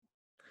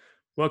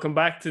Welcome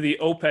back to the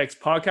OPEX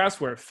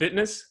podcast where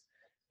fitness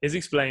is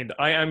explained.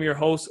 I am your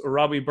host,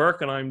 Robbie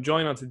Burke, and I'm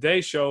joined on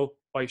today's show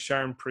by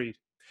Sharon Preed.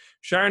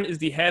 Sharon is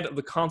the head of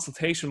the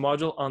consultation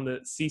module on the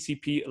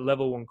CCP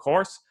Level 1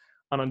 course.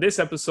 And on this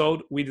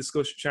episode, we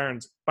discuss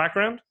Sharon's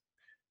background,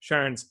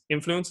 Sharon's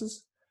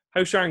influences,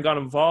 how Sharon got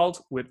involved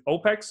with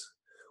OPEX.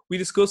 We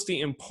discuss the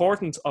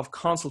importance of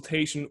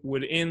consultation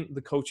within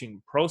the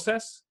coaching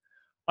process.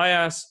 I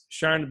asked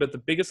Sharon about the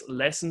biggest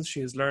lessons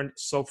she has learned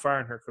so far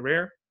in her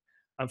career.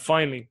 And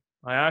finally,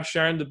 I asked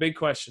Sharon the big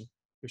question.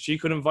 If she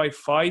could invite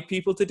 5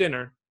 people to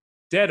dinner,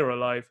 dead or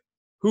alive,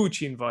 who would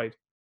she invite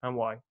and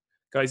why?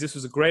 Guys, this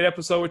was a great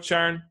episode with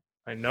Sharon.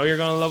 I know you're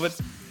going to love it.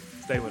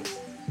 Stay with us.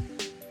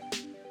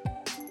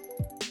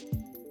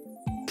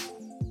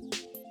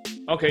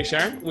 Okay,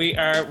 Sharon, we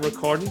are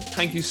recording.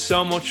 Thank you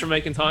so much for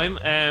making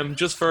time.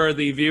 Just for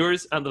the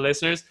viewers and the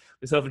listeners,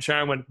 myself and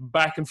Sharon went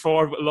back and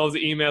forth with loads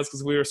of emails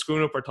because we were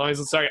screwing up our time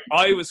zones. Sorry,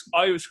 I was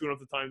screwing up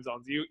the time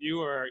zones. You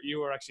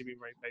were actually being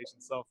very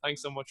patient. So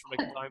thanks so much for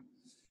making time.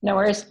 No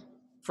worries.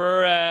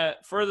 For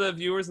the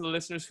viewers and the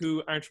listeners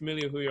who aren't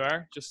familiar with who you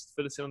are, just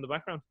fill us in on the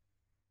background.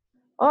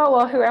 Oh,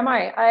 well, who am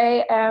I?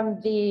 I am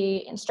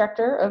the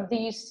instructor of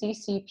the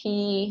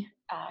CCP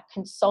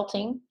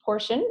consulting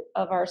portion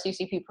of our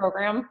CCP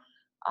program.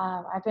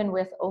 I've been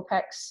with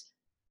OPEX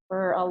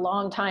for a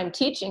long time,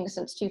 teaching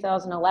since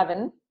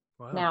 2011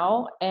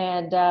 now,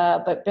 and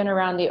but been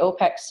around the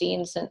OPEX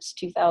scene since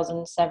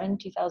 2007,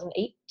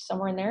 2008,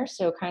 somewhere in there.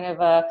 So kind of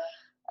a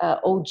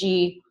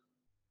OG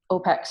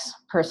OPEX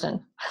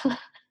person.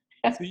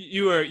 So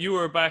you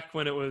were back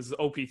when it was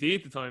OPT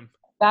at the time?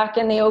 Back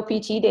in the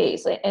OPT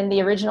days, in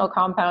the original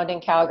compound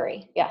in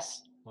Calgary,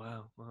 yes.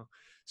 Wow.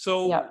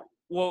 So, yep.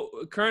 Well,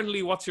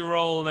 currently, what's your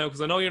role now?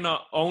 Because I know you're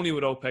not only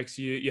with OPEX,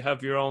 you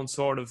have your own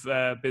sort of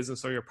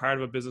business, or you're part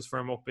of a business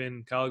firm up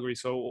in Calgary.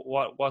 So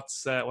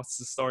what's the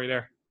story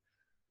there?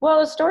 Well,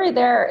 the story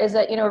there is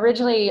that,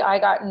 originally I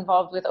got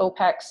involved with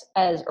OPEX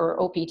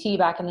or OPT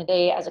back in the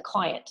day as a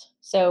client.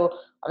 So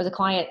I was a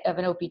client of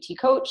an OPT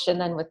coach,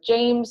 and then with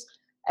James,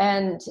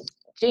 and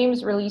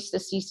James released the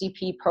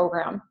CCP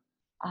program.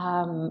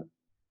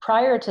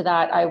 Prior to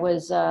that, I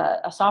was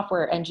a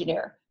software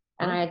engineer,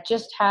 and I had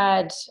just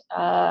had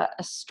a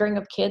string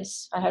of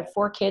kids. I had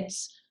 4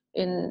 kids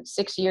in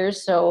 6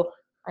 years, so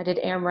I did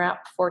AMRAP,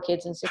 4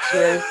 kids in 6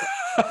 years.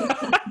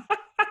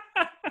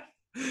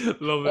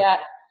 Love it. Yeah,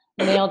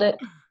 nailed it.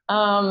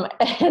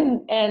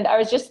 And I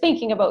was just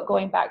thinking about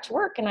going back to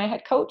work, and I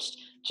had coached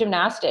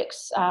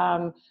gymnastics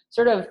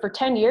sort of for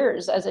 10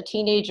 years as a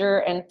teenager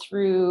and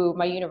through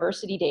my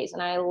university days,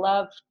 and I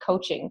loved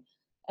coaching.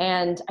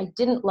 And I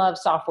didn't love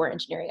software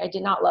engineering. I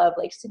did not love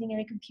like sitting in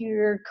a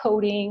computer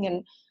coding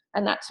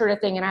and that sort of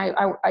thing. And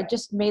I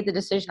just made the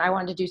decision I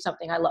wanted to do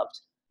something I loved.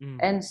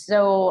 And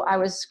so I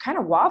was kind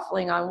of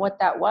waffling on what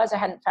that was. I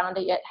hadn't found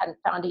it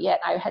yet.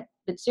 I had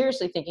been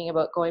seriously thinking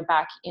about going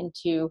back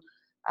into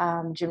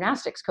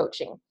gymnastics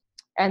coaching.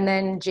 And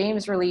then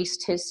James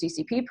released his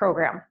CCP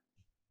program.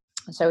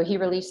 So he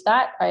released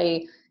that.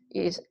 I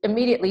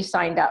immediately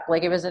signed up.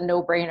 Like, it was a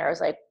no-brainer. I was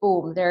like,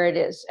 boom, there it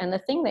is. And the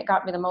thing that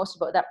got me the most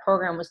about that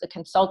program was the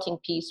consulting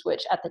piece,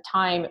 which at the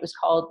time it was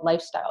called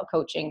lifestyle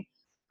coaching.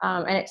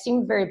 And it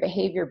seemed very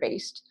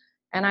behavior-based.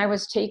 And I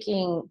was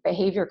taking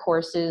behavior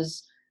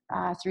courses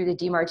through the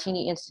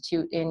DeMartini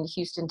Institute in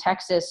Houston,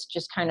 Texas,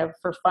 just kind of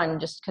for fun,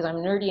 just because I'm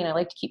nerdy and I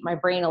like to keep my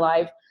brain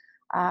alive.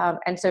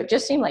 And so it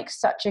just seemed like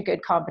such a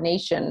good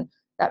combination,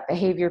 that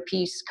behavior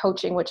piece,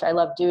 coaching, which I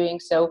love doing.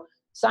 So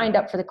signed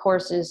up for the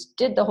courses,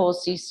 did the whole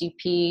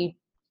CCP,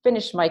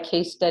 finished my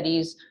case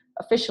studies,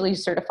 officially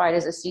certified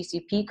as a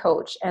CCP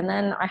coach. And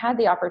then I had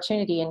the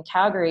opportunity in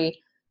Calgary.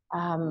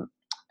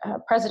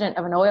 President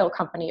of an oil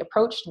company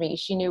approached me.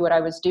 She knew what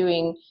I was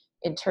doing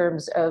in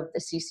terms of the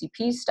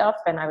CCP stuff,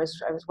 and I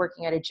was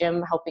working at a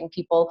gym helping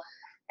people.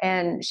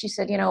 And she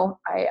said,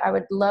 I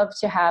would love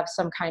to have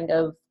some kind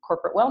of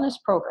corporate wellness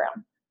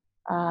program.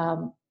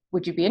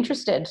 Would you be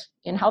interested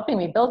in helping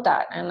me build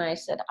that? And I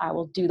said, I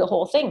will do the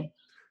whole thing.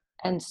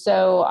 And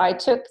so I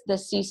took the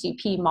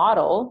CCP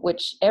model,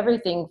 which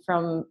everything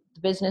from the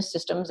business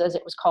systems, as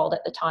it was called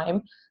at the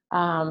time,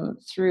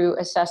 through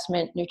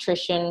assessment,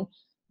 nutrition,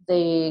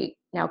 the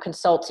now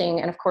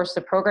consulting, and of course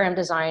the program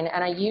design.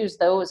 And I use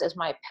those as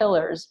my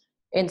pillars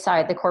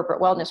inside the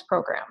corporate wellness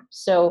program.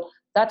 So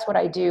that's what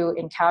I do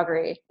in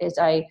Calgary, is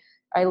I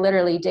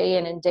literally day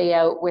in and day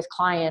out with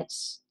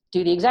clients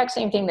do the exact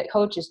same thing that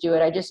coaches do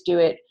it. I just do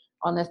it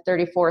on the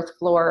 34th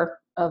floor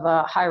of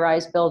a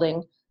high-rise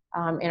building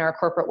in our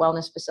corporate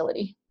wellness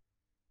facility.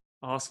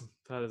 Awesome.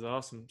 That is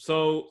awesome.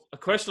 So a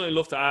question I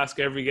love to ask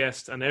every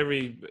guest and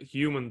every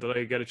human that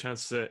I get a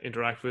chance to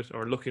interact with,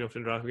 or lucky enough to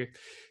interact with,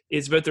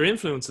 is about their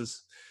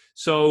influences.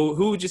 So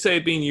who would you say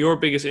have been your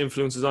biggest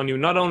influences on you,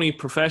 not only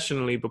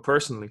professionally, but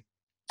personally?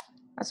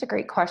 That's a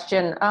great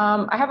question.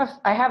 I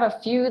have a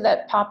few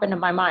that pop into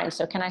my mind.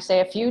 So can I say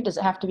a few? Does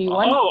it have to be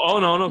one? Oh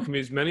no. Can be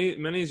as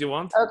many as you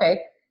want.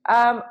 Okay.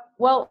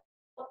 Well,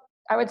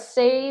 I would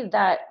say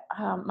that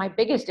my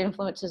biggest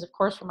influences, of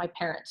course, were my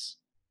parents.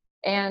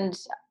 And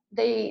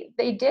they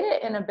did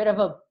it in a bit of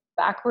a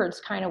backwards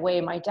kind of way,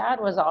 my dad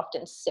was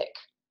often sick.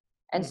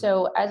 And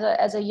so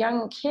as a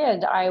young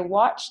kid, I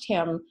watched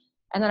him,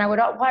 and then I would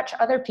watch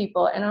other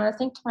people, and I would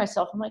think to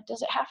myself, I'm like,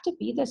 does it have to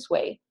be this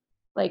way?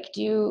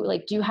 Do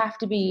you have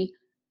to be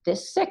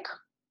this sick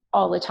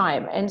all the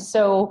time? And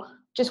so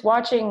just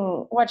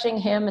watching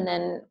him, and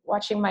then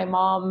watching my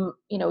mom,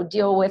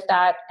 deal with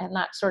that and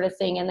that sort of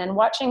thing. And then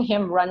watching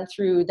him run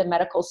through the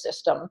medical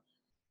system,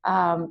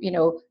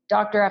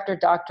 doctor after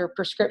doctor,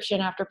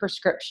 prescription after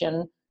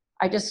prescription.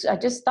 I just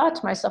thought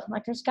to myself, I'm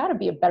like, there's gotta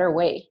be a better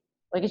way.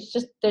 Like,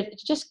 it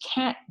just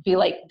can't be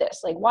like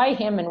this. Like, why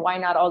him and why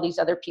not all these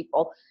other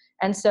people?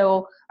 And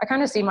so I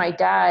kind of see my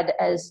dad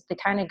as the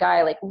kind of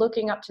guy, like,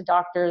 looking up to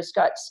doctors,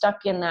 got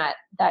stuck in that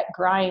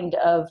grind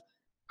of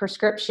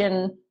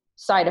prescription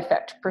side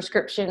effect,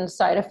 prescription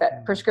side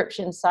effect,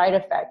 prescription side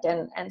effect,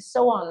 and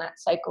so on that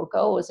cycle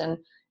goes. And,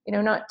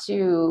 not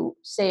to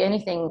say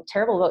anything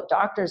terrible about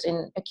doctors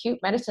in acute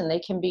medicine, they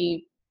can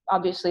be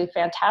obviously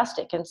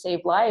fantastic and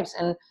save lives.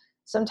 And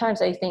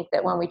sometimes I think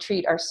that when we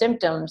treat our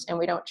symptoms and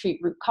we don't treat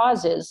root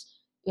causes,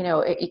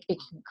 it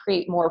can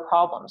create more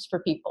problems for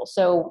people.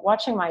 So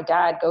watching my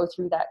dad go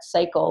through that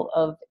cycle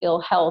of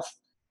ill health,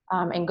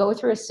 and go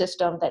through a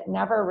system that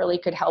never really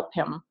could help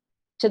him,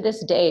 to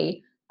this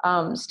day,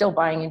 still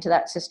buying into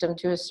that system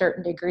to a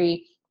certain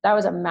degree, that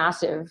was a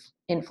massive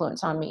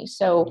influence on me.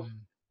 So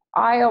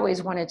I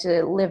always wanted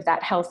to live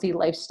that healthy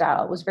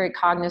lifestyle, was very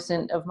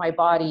cognizant of my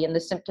body and the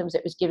symptoms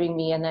it was giving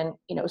me. And then,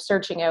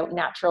 searching out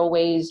natural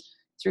ways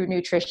through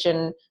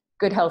nutrition,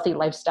 good, healthy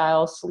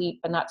lifestyle, sleep,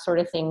 and that sort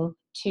of thing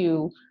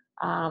to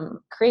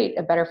create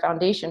a better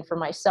foundation for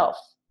myself.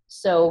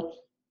 So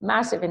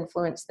massive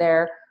influence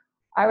there.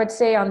 I would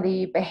say on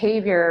the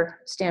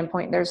behavior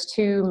standpoint, there's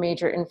two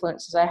major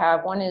influences I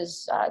have. One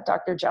is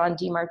Dr. John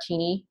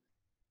Demartini.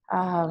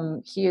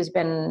 He has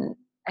been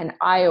an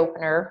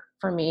eye-opener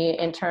for me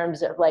in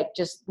terms of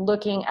just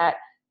looking at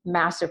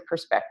massive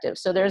perspective.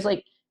 So there's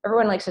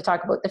everyone likes to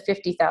talk about the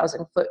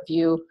 50,000 foot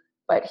view,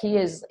 but he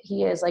is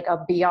like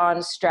a beyond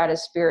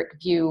stratospheric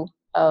view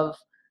of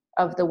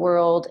the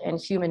world and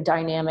human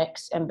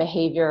dynamics and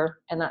behavior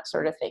and that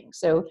sort of thing.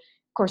 So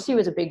of course he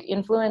was a big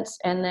influence.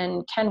 And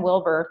then Ken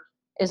Wilber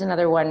is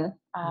another one.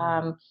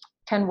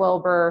 Ken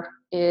Wilber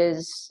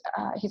is,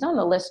 he's on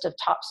the list of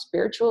top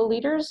spiritual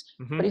leaders,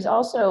 but he's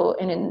also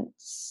an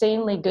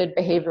insanely good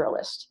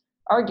behavioralist,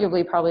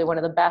 arguably probably one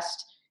of the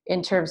best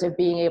in terms of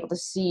being able to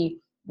see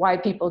why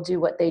people do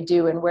what they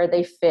do and where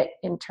they fit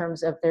in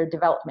terms of their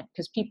development,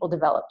 because people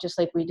develop just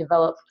like we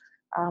develop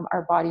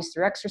our bodies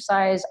through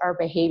exercise, our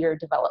behavior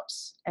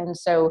develops. And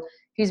so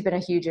he's been a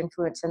huge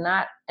influence in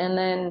that. And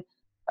then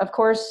of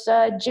course,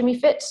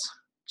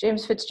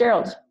 James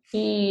Fitzgerald,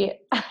 he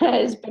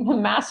has been a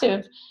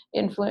massive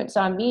influence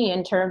on me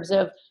in terms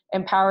of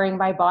empowering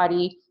my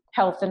body,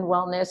 health and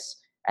wellness.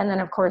 And then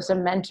of course a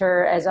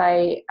mentor, as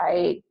I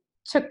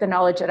took the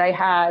knowledge that I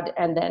had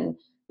and then,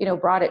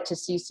 brought it to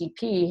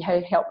CCP,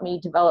 had helped me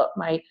develop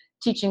my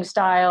teaching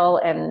style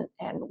and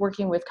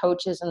working with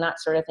coaches and that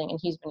sort of thing. And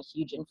he's been a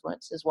huge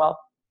influence as well.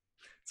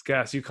 It's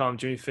gas. You call him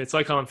Jimmy Fitz.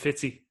 I call him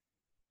Fitzy.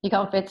 You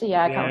call him Fitzy?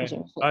 Yeah, I call him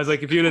Jimmy Fitz. I was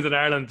like, if you lived in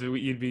Ireland,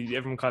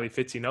 everyone call you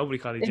Fitzy. Nobody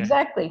call you Jimmy.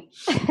 Exactly.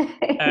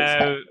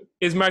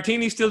 Is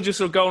Martini still just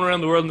sort of going around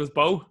the world in his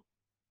boat?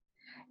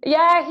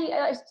 Yeah, he.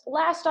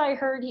 Last I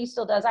heard, he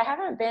still does. I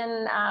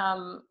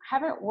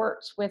haven't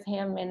worked with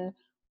him in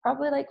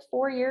probably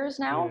 4 years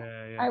now.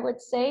 Yeah. I would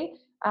say.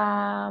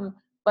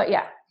 But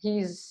yeah,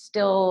 he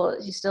still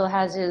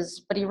has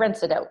his, but he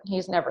rents it out.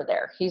 He's never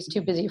there. He's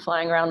too busy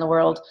flying around the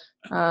world,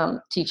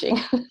 teaching.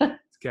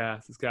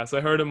 It's gas.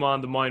 I heard him on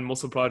the Mind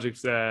Muscle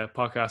Project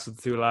podcast with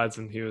the two lads,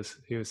 and he was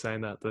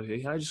saying that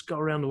I just go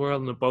around the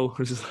world in a boat. I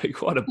was just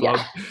like, what a bloke,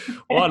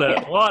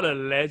 yeah. what a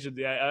legend.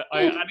 Yeah,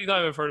 I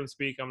anytime I've heard him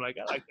speak, I'm like,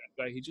 I like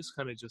that guy. He just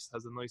kind of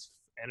has a nice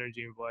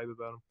energy and vibe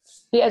about him.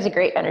 He has a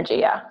great energy.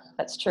 Yeah,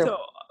 that's true. So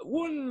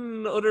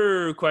one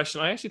other question,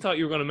 I actually thought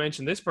you were going to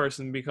mention this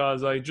person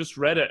because I just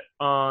read it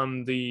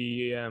on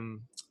the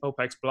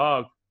OPEX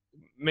blog.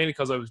 Mainly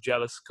because I was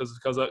jealous,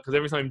 because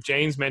every time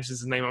James mentions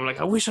his name, I'm like,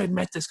 I wish I'd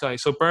met this guy.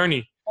 So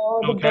Bernie.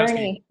 Oh, the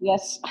Bernie,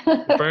 yes.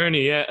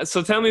 Bernie, yeah.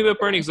 So tell me about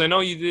Bernie, because I know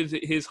you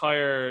did his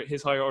higher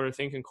order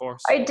thinking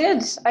course. I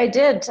did.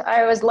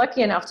 I was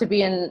lucky enough to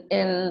be in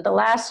the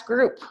last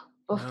group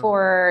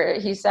before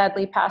he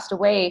sadly passed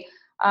away.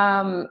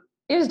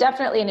 He was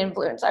definitely an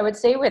influence. I would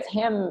say with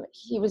him,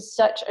 he was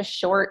such a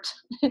short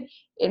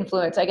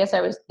influence. I guess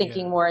I was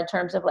thinking more in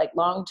terms of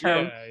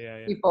long-term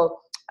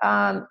people.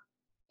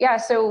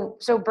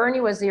 So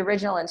Bernie was the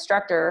original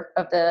instructor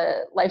of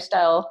the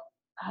lifestyle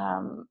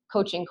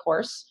coaching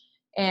course.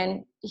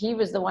 And he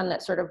was the one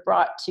that sort of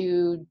brought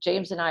to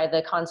James and I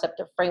the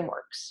concept of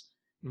frameworks.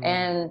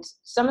 And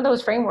some of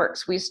those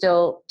frameworks we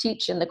still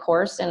teach in the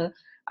course. And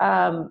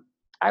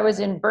I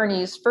was in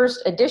Bernie's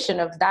first edition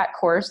of that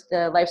course,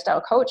 the lifestyle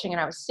coaching, and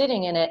I was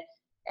sitting in it.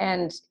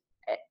 And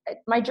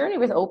my journey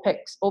with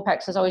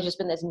OPEX has always just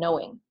been this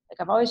knowing.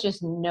 I've always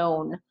just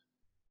known,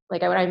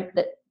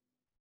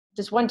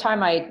 this one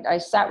time I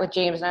sat with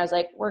James and I was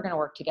like, we're going to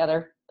work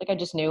together. I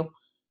just knew.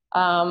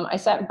 I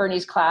sat in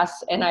Bernie's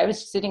class and I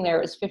was sitting there,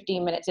 it was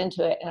 15 minutes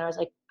into it. And I was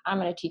like, I'm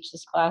going to teach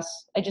this class.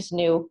 I just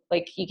knew,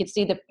 like, you could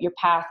see your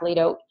path laid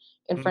out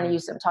in front of you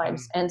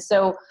sometimes. And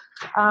so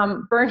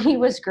Bernie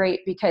was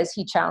great because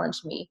he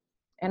challenged me,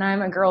 and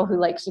I'm a girl who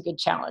likes a good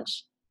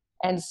challenge.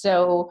 And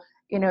so,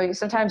 you know,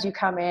 sometimes you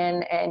come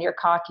in and you're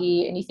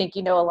cocky and you think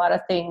you know a lot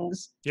of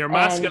things. You're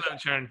masculine,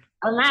 Sharon.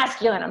 I'm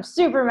masculine. I'm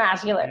super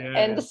masculine.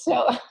 Yeah.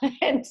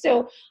 And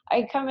so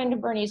I come into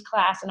Bernie's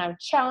class and I'm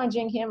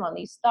challenging him on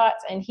these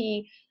thoughts, and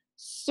he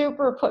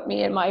super put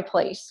me in my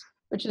place,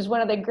 which is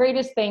one of the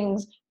greatest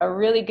things a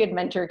really good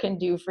mentor can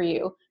do for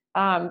you.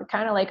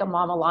 Kind of like a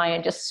mama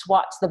lion just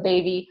swats the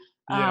baby.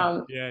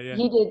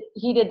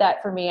 He did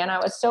that for me. And I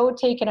was so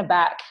taken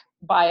aback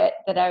by it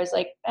that I was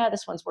like,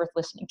 this one's worth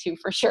listening to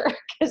for sure,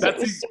 because it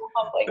was so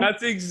humbling.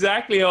 That's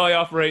exactly how I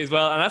operate as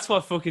well, and that's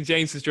what fucking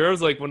James Fitzgerald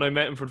was like when I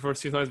met him for the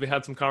first few times. We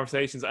had some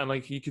conversations, and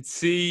like you could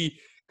see,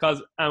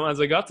 because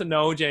as I got to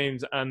know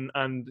James,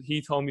 and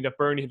he told me that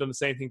Bernie had done the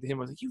same thing to him.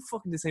 I was like, you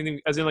fucking did the same thing,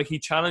 as in like he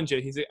challenged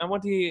it. He's like, and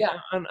what do you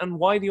and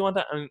why do you want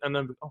that? And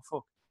I'm like, oh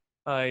fuck,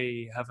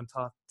 I haven't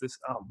thought this.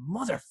 Oh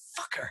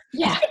motherfucker!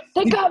 Yeah,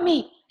 they got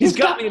me. He's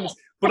got me in this.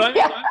 But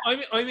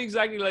I'm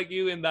exactly like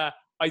you in that.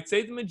 I'd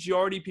say the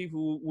majority of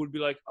people would be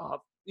like, oh,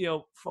 you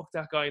know, fuck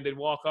that guy, and they'd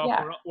walk off.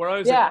 Yeah. Where I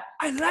was like,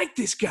 I like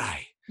this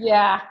guy.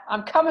 Yeah,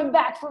 I'm coming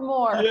back for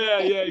more. Yeah,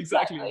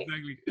 exactly.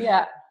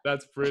 Yeah.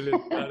 That's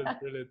brilliant. That is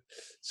brilliant.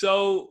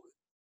 So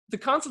the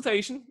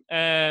consultation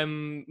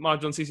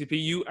module on CCP,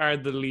 you are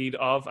the lead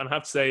of, and I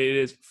have to say it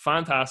is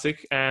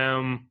fantastic.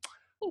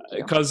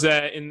 Because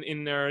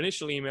in our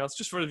initial emails,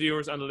 just for the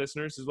viewers and the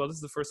listeners as well, this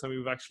is the first time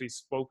we've actually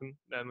spoken,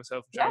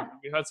 myself and Sharon.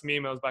 We've had some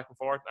emails back and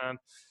forth, and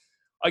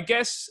I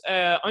guess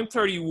I'm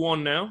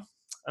 31 now,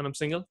 and I'm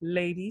single.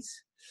 Ladies,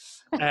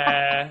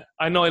 I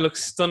know I look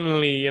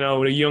stunningly, you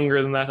know,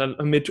 younger than that.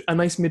 A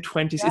nice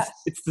mid-20s. Yes.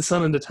 It's the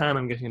sun and the tan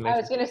I'm getting later. I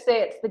was going to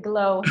say it's the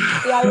glow,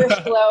 the Irish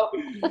glow.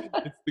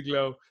 It's the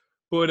glow.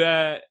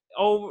 But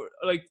over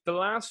like the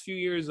last few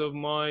years of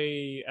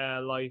my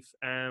life,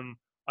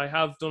 I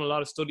have done a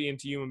lot of study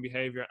into human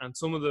behavior, and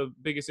some of the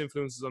biggest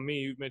influences on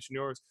me, you've mentioned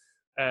yours,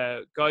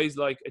 guys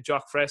like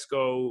Jacques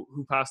Fresco,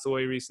 who passed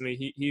away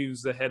recently. He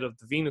was the head of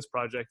the Venus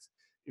Project,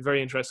 a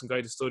very interesting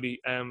guy to study.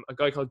 A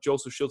guy called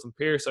Joseph Shilton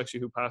Pearce, actually,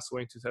 who passed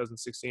away in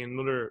 2016,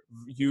 another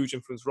huge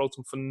influence, wrote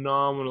some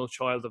phenomenal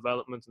child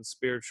development and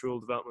spiritual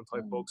development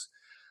type books.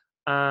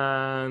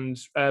 And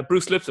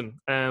Bruce Lipton,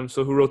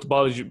 who wrote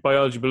the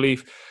Biology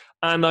Belief.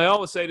 And I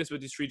always say this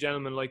with these three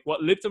gentlemen, like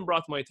what Lipton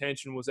brought to my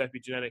attention was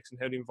epigenetics and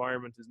how the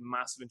environment is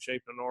massive in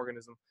shaping an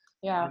organism.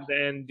 Yeah. And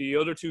then the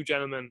other two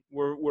gentlemen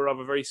were of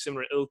a very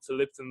similar ilk to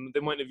Lipton. They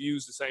might have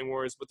used the same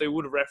words, but they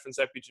would have referenced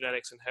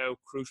epigenetics and how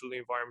crucial the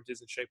environment is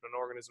in shaping an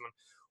organism. And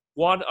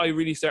what I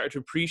really started to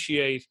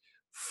appreciate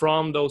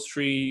from those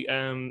three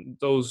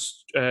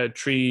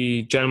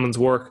gentlemen's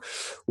work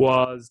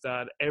was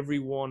that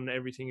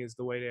everything is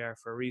the way they are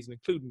for a reason,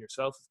 including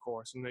yourself, of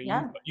course. And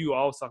you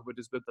always talk about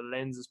this, about the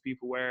lenses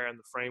people wear and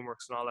the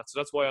frameworks and all that. So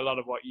that's why a lot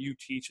of what you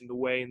teach and the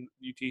way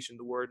you teach in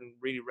the word and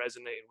really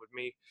resonated with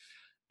me.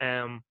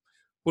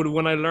 But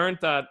when I learned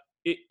that,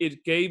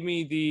 it gave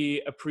me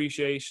the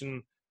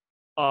appreciation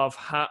of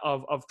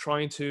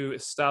trying to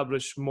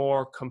establish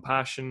more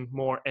compassion,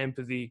 more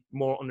empathy,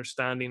 more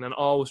understanding, and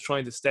always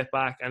trying to step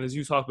back. And as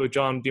you talk about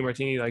John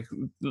DeMartini, like,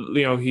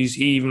 you know, he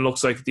even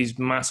looks like these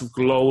massive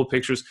global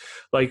pictures.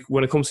 Like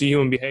when it comes to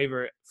human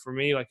behavior, for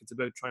me, like it's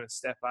about trying to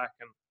step back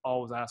and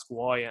always ask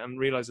why, and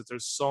realize that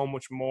there's so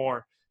much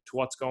more to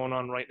what's going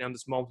on right now in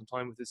this moment in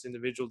time with this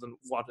individual than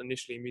what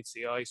initially meets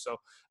the eye. So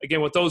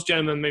again, what those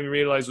gentlemen made me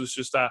realize was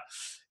just that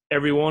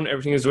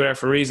everything is there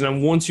for a reason.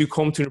 And once you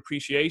come to an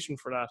appreciation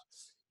for that,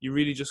 you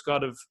really just got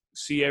to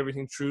see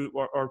everything through,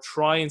 or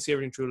try and see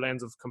everything through a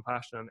lens of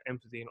compassion and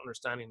empathy and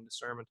understanding and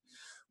discernment.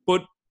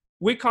 But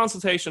with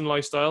consultation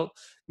lifestyle,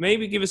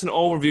 maybe give us an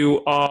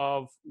overview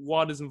of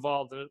what is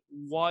involved in it,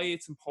 why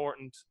it's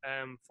important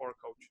for a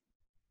coach.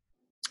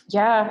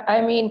 Yeah,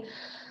 I mean,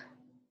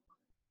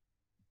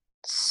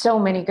 so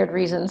many good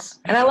reasons.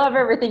 And I love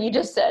everything you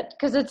just said,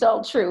 because it's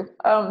all true.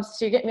 So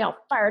you get me all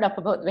fired up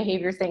about the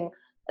behavior thing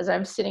as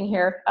I'm sitting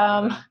here.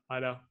 I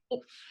know.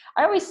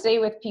 I always say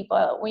with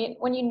people,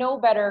 when you know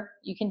better,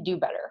 you can do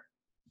better.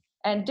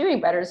 And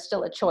doing better is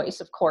still a choice,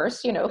 of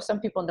course. You know,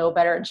 some people know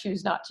better and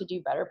choose not to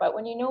do better. But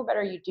when you know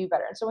better, you do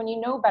better. And so when you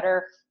know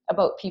better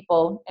about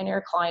people and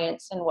your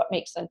clients and what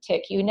makes them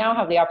tick, you now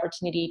have the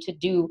opportunity to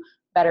do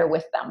better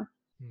with them.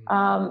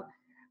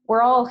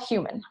 We're all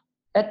human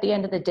at the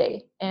end of the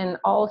day. And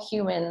all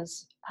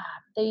humans,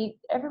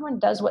 everyone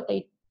does what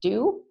they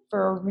do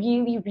for a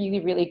really, really,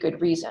 really good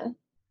reason.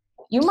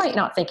 You might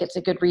not think it's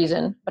a good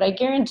reason, but I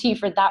guarantee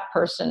for that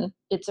person,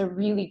 it's a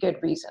really good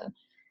reason.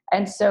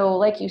 And so,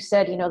 like you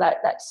said, you know, that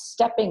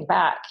stepping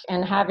back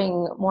and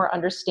having more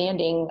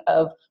understanding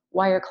of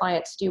why your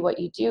clients do what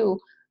you do,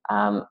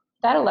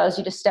 that allows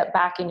you to step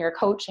back in your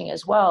coaching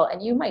as well.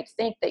 And you might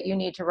think that you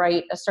need to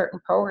write a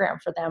certain program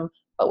for them,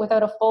 but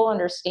without a full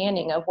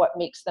understanding of what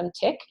makes them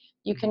tick,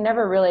 you can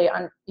never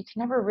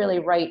really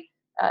write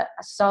a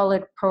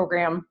solid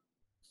program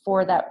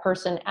for that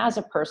person as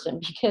a person,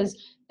 because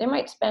they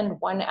might spend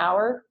 1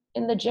 hour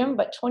in the gym,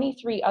 but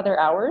 23 other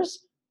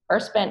hours are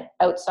spent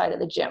outside of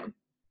the gym.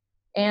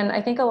 And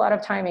I think a lot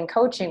of time in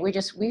coaching, we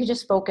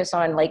just focus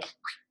on like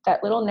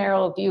that little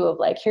narrow view of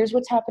like, here's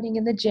what's happening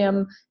in the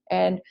gym,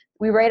 and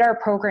we write our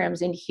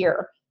programs in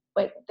here.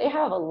 But they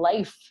have a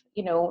life,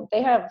 you know,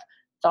 they have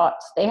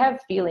thoughts, they have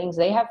feelings,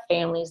 they have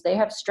families, they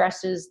have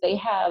stresses, they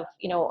have,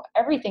 you know,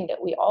 everything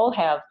that we all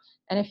have.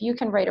 And if you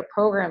can write a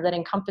program that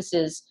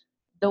encompasses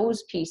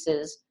those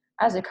pieces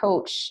as a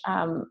coach,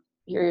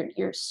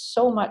 you're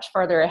so much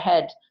farther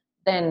ahead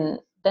than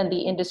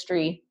the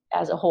industry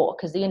as a whole,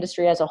 because the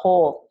industry as a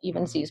whole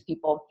even sees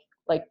people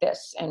like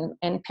this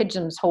and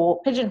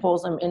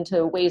pigeonholes them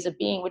into ways of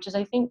being, which is,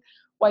 I think,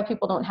 why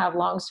people don't have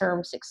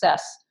long-term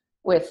success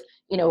with,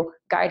 you know,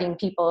 guiding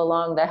people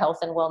along the health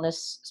and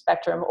wellness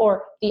spectrum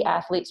or the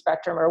athlete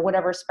spectrum or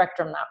whatever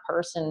spectrum that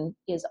person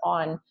is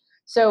on.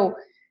 So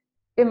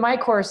in my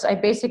course, I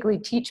basically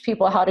teach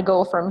people how to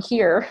go from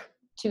here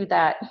to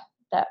that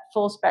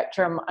full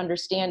spectrum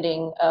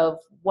understanding of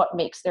what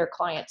makes their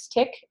clients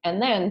tick,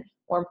 and then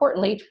more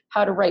importantly,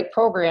 how to write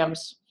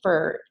programs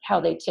for how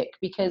they tick.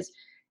 Because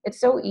it's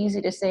so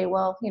easy to say,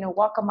 well, you know,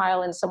 walk a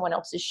mile in someone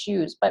else's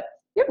shoes, but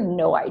you have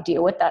no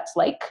idea what that's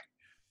like.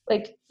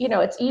 Like, you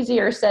know, it's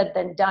easier said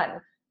than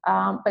done.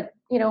 But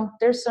you know,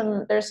 there's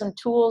some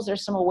tools,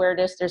 there's some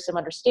awareness, there's some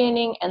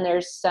understanding, and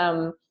there's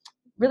some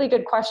really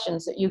good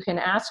questions that you can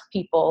ask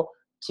people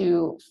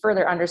to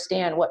further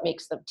understand what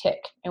makes them tick.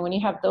 And when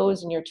you have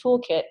those in your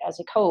toolkit as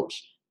a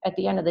coach, at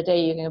the end of the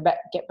day, you're going to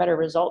get better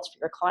results for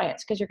your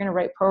clients, because you're going to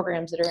write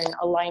programs that are in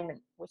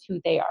alignment with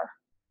who they are.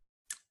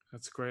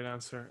 That's a great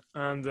answer.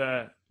 And,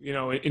 you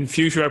know, in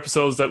future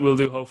episodes that we'll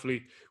do,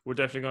 hopefully, we're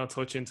definitely going to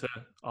touch into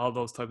all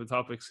those type of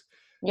topics.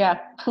 Yeah.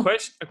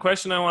 A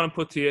question I want to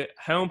put to you: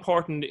 how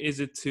important is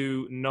it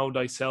to know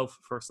thyself,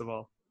 first of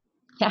all?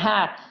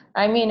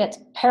 I mean, it's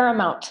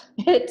paramount.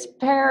 It's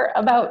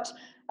paramount.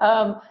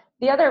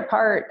 The other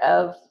part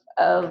of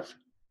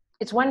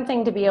it's one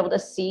thing to be able to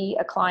see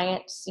a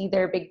client, see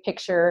their big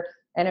picture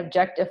and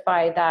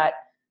objectify that.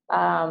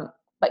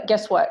 But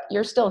guess what?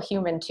 You're still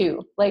human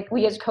too. Like,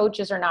 we as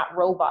coaches are not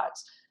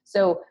robots.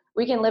 So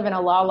we can live in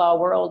a la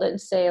world and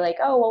say like,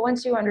 oh, well,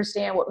 once you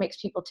understand what makes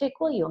people tick,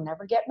 well, you'll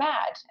never get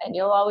mad and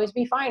you'll always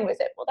be fine with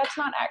it. Well, that's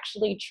not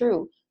actually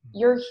true.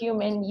 You're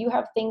human. You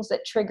have things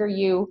that trigger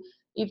you.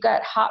 You've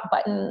got hot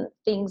button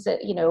things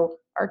that, you know,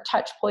 are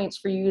touch points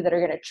for you that are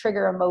going to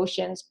trigger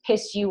emotions,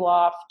 piss you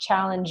off,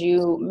 challenge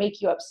you, make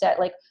you upset.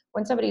 Like,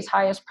 when somebody's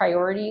highest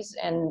priorities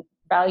and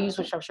values,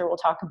 which I'm sure we'll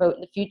talk about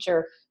in the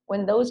future,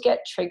 when those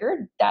get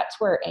triggered,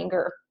 that's where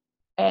anger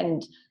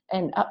and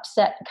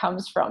upset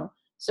comes from.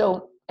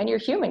 So, and you're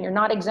human, you're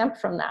not exempt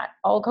from that.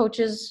 All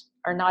coaches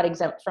are not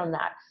exempt from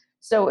that.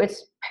 So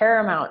it's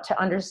paramount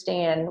to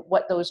understand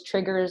what those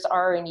triggers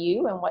are in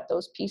you and what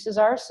those pieces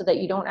are, so that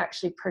you don't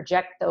actually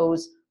project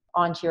those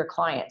onto your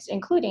clients,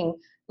 including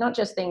not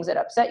just things that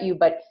upset you,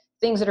 but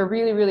things that are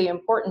really, really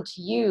important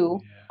to you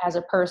as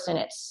a person.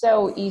 It's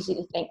so easy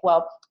to think,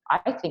 well,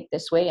 I think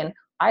this way and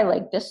I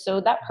like this,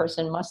 so that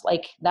person must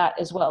like that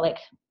as well. Like,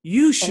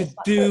 you should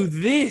do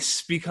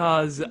this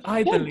because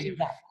I believe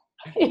that.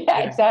 Yeah,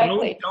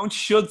 exactly. Don't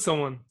should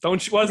someone.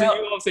 What is it you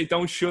always say?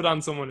 Don't should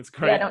on someone. It's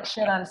great. Yeah, don't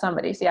should on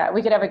somebody. So yeah,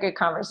 we could have a good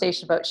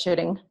conversation about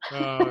shooting.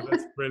 Oh,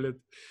 that's brilliant.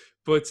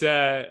 But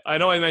I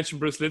know I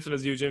mentioned Bruce Lipton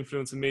as a huge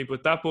influence on me,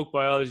 but that book,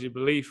 Biology of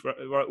Belief,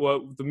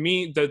 well, the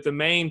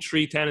main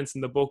three tenets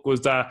in the book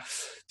was that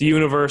the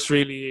universe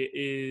really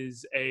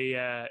is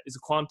a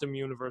quantum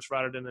universe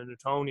rather than a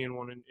Newtonian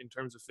one in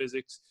terms of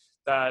physics,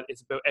 that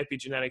it's about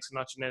epigenetics and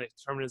not genetic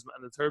determinism.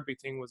 And the third big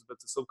thing was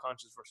about the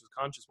subconscious versus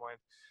conscious mind.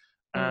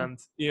 And,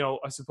 you know,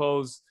 I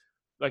suppose,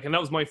 like, and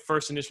that was my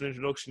first initial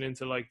introduction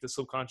into like the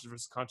subconscious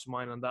versus conscious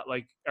mind, and that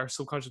like our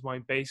subconscious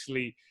mind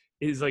basically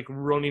is like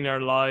running our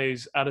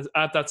lives at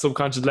that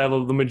subconscious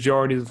level the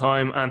majority of the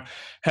time, and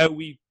how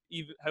we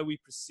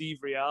perceive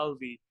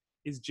reality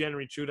is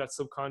generally through that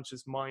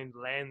subconscious mind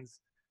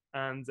lens.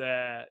 And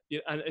and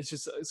it's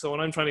just, so when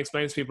I'm trying to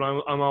explain to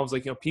people, I'm always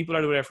like, you know, people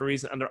are the way they are for a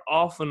reason, and they're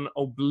often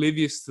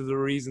oblivious to the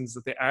reasons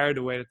that they are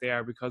the way that they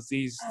are, because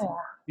these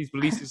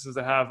belief systems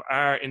they have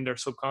are in their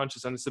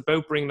subconscious, and it's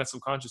about bringing that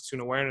subconscious to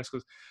an awareness.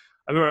 Because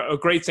I remember a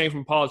great saying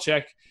from Paul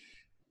Chek.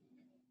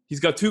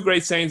 He's got two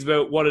great sayings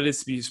about what it is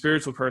to be a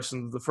spiritual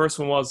person. The first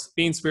one was,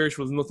 being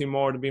spiritual is nothing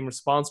more than being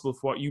responsible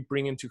for what you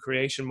bring into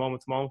creation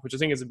moment to moment, which I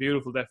think is a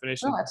beautiful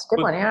definition. Oh, that's a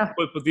good one, yeah.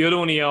 But the other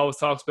one he always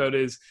talks about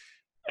is,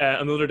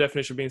 another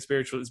definition of being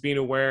spiritual is being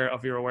aware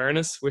of your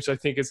awareness, which I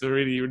think is a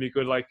really, really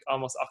good, like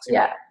almost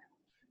oxymoron.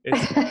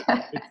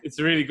 Yeah. It's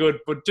really good.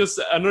 But just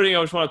another thing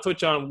I just want to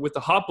touch on with the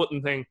hot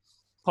button thing,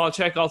 Paul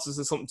Chek also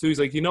says something too. He's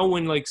like, you know,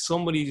 when like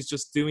somebody is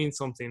just doing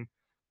something,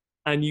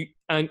 and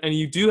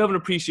you do have an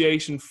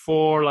appreciation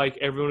for like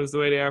everyone is the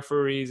way they are for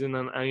a reason,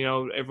 and you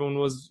know,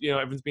 everyone's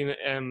been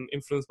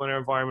influenced by their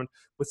environment,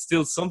 but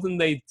still something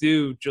they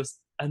do just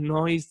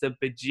annoys the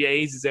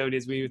bejesus out,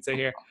 as we would say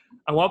here.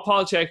 And what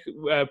Paul Chek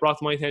brought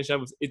to my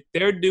attention was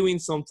they're doing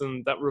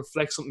something that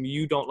reflects something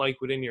you don't like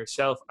within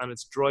yourself, and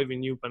it's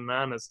driving you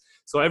bananas.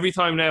 So every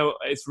time now,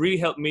 it's really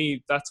helped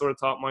me, that sort of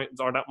thought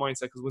or that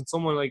mindset, because when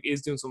someone like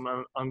is doing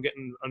something, I'm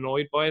getting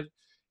annoyed by it,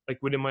 like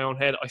within my own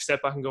head, I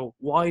step back and go,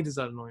 why does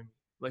that annoy me?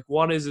 Like,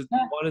 what is it?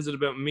 Yeah. What is it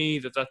about me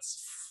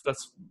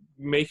that's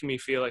making me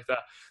feel like that?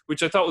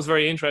 Which I thought was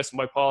very interesting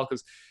by Paul,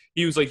 because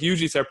he was like,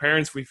 usually it's our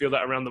parents we feel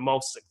that around the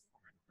most, like,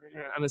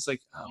 and it's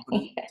like, oh,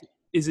 but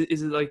is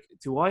it like,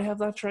 do I have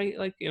that trait?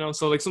 Like, you know,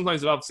 so like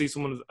sometimes I'll see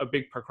someone a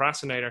big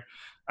procrastinator,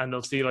 and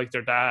they'll see like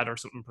their dad or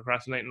something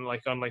procrastinating,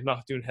 like on like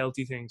not doing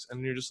healthy things,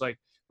 and you're just like,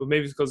 well,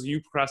 maybe it's because you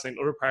procrastinate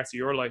in other parts of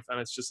your life, and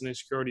it's just an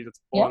insecurity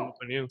that's born up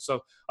in you. So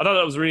I thought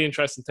that was a really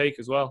interesting take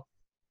as well.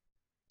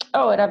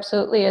 Oh, it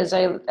absolutely is.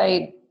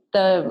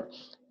 The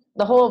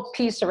whole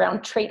piece around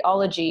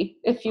traitology,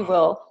 if you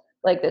will,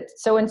 like that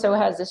so-and-so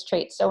has this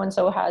trait,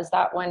 so-and-so has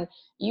that one.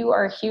 You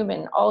are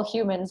human. All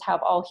humans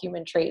have all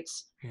human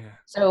traits. Yeah.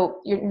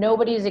 So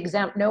nobody's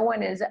exempt. No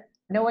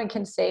one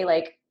can say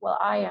like, well,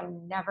 I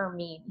am never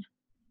mean.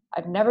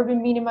 I've never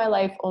been mean in my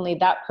life. Only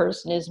that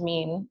person is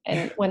mean.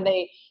 And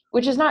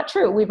which is not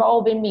true. We've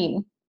all been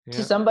mean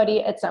to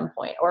somebody at some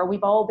point, or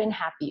we've all been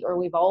happy, or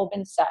we've all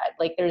been sad.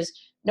 Like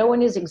no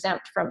one is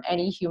exempt from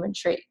any human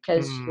trait,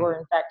 because you're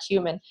in fact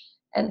human.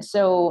 And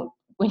so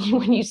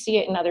when you see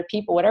it in other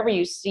people, whatever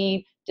you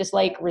see,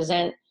 dislike,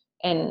 resent,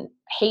 and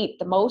hate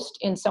the most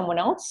in someone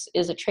else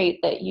is a trait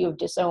that you've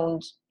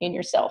disowned in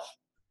yourself.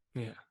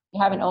 Yeah.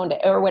 You haven't owned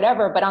it or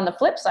whatever. But on the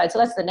flip side, so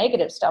that's the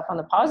negative stuff. On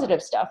the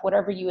positive stuff,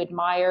 whatever you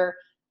admire,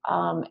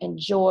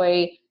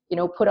 enjoy,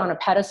 put on a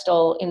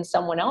pedestal in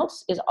someone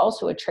else is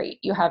also a trait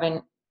you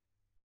haven't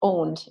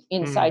owned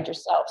inside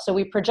yourself. So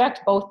we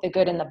project both the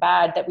good and the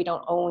bad that we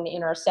don't own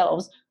in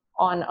ourselves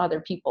on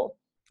other people.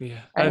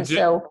 Yeah.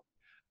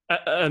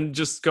 And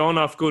just going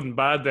off good and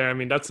bad there, I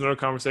mean, that's another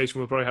conversation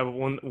we'll probably have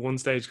at one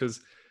stage,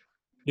 because,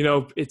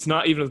 it's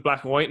not even as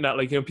black and white in that.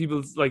 Like,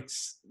 people like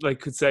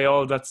could say,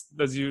 oh, that's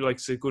you like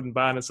say good and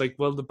bad. And it's like,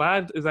 well, the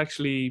bad is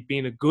actually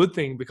being a good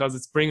thing, because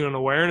it's bringing an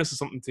awareness of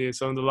something to you.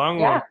 So in the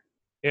long run,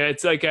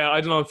 it's like,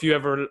 I don't know if you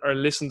ever are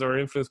listened or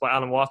influenced by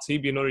Alan Watts.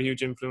 He'd be another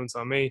huge influence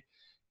on me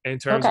in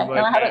terms of like.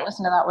 No, I haven't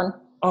listened to that one.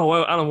 Oh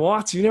wow, Alan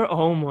Watts! You know,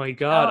 oh my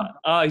God,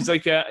 he's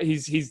like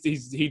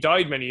he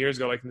died many years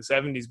ago, like in the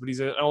 70s, but he's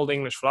an old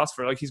English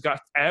philosopher. Like, he's got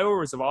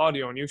hours of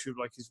audio on YouTube,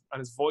 like and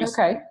his voice.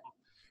 Okay.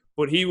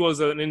 But he was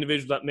an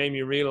individual that made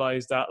me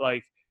realize that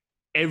like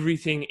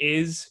everything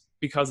is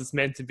because it's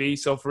meant to be.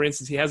 So for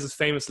instance, he has this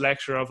famous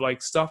lecture of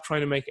like, stop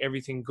trying to make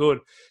everything good.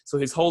 So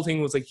his whole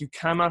thing was like, you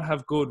cannot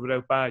have good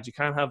without bad. You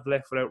can't have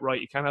left without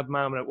right. You can't have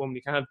man without woman.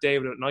 You can't have day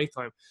without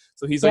nighttime.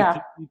 So he's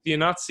like, do you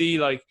not see,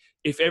 like,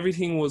 if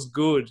everything was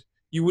good,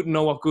 you wouldn't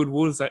know what good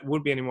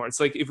would be anymore.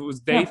 It's like, if it was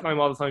daytime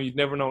all the time, you'd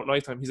never know at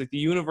nighttime. He's like, the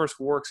universe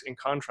works in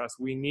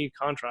contrast. We need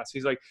contrast.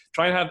 He's like,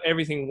 trying to have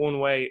everything one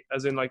way,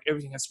 as in like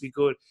everything has to be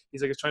good.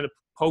 He's like, it's trying to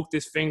poke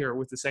this finger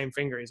with the same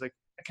finger. He's like,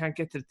 I can't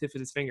get to the tip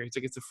of this finger. He's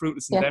like, it's a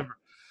fruitless endeavor.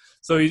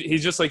 So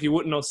he's just like, you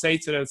wouldn't know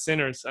saints without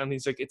sinners. And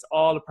he's like, it's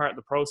all a part of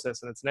the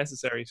process, and it's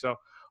necessary. So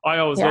I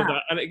always love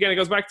that. And again, it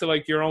goes back to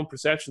like your own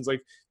perceptions,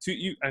 like to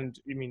you. And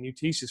I mean, you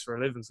teach this for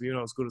a living, so you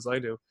know as good as I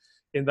do,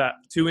 in that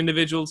two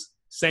individuals,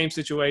 same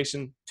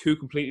situation, two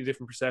completely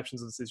different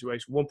perceptions of the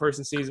situation. One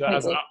person sees it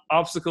as an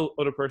obstacle,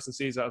 other person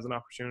sees it as an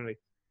opportunity.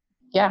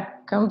 Yeah,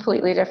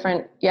 completely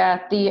different. Yeah,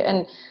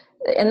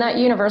 and that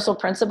universal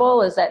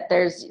principle is that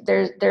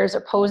there's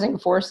opposing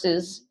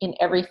forces in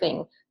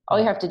everything. All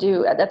you have to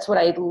do, that's what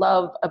I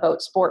love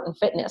about sport and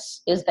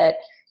fitness, is that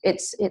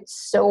it's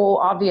so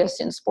obvious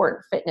in sport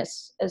and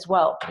fitness as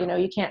well. You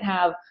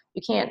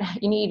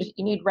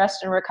need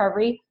rest and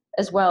recovery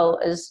as well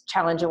as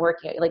challenge and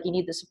working. Like, you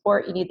need the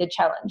support, you need the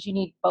challenge, you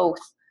need both.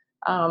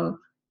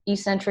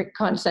 Eccentric,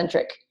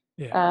 concentric,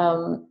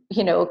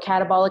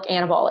 catabolic,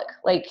 anabolic.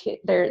 Like,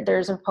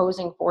 there's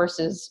opposing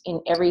forces in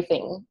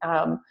everything.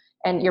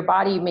 And your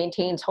body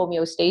maintains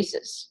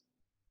homeostasis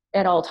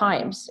at all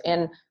times.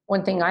 And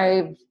one thing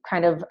I've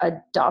kind of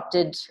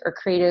adopted or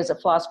created as a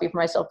philosophy for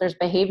myself, there's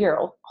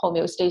behavioral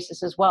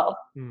homeostasis as well.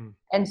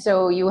 And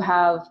so you'll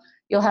have,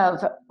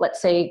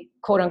 let's say,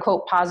 quote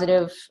unquote,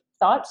 positive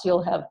thoughts.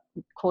 You'll have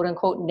quote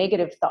unquote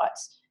negative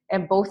thoughts,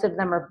 and both of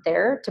them are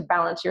there to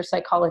balance your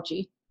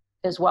psychology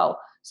as well.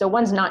 So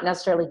one's not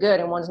necessarily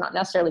good and one's not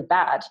necessarily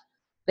bad.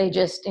 They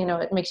just,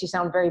 it makes you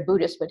sound very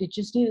Buddhist, but it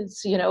just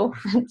is,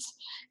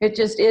 it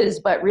just is.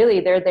 But really,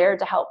 they're there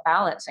to help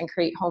balance and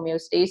create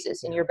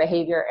homeostasis in your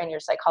behavior and your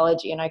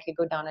psychology. And I could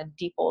go down a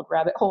deep old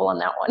rabbit hole on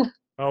that one.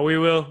 Oh, we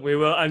will.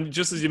 And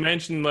just as you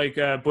mentioned, like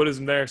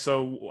Buddhism there,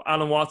 so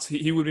Alan Watts,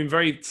 he would have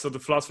been so the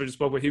philosopher just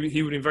spoke about, he would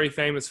have been very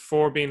famous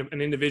for being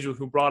an individual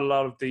who brought a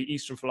lot of the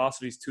Eastern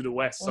philosophies to the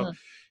West. So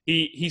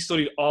he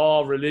studied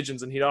all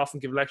religions, and he'd often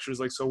give lectures,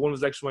 like, so one of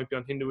his lectures might be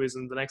on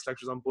Hinduism, the next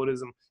lecture is on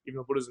Buddhism, even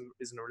though Buddhism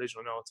isn't a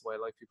religion. I know it's why I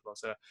like people that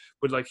say that.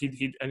 But like he'd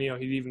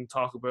even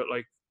talk about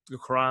like the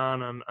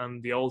Quran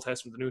and the Old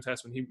Testament, the New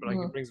Testament. He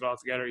Mhm. brings it all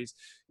together.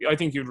 I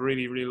think you'd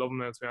really, really love him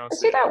now, to be I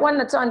honest. see that one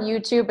that's on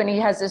YouTube, and he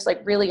has this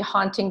like really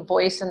haunting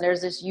voice, and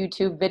there's this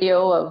YouTube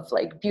video of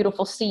like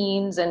beautiful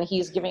scenes, and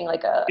he's giving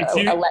like It's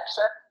a you.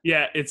 lecture.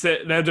 Yeah, it's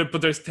a now,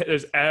 but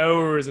there's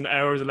hours and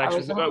hours of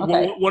lectures.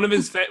 Okay. One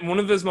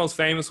of his most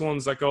famous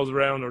ones that goes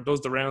around or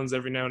does the rounds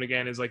every now and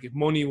again is like, if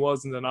money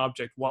wasn't an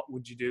object, what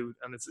would you do?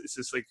 And it's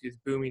just like his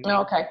booming.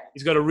 Okay.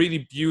 He's got a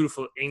really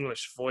beautiful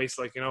English voice,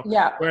 like, you know.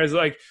 Yeah. Whereas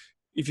like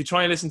if you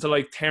try and listen to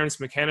like Terence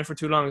McKenna for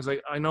too long, it's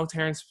like, I know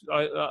Terence,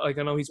 I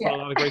know he's put a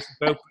lot of great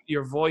stuff out, but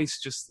your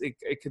voice just it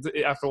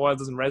after a while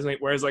doesn't resonate.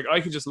 Whereas like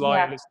I could just lie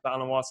and listen to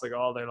Alan Watts like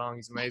all day long.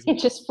 He's amazing. You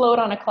just float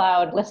on a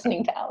cloud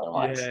listening to Alan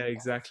Watts. Yeah,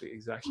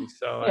 exactly.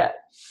 So Yeah.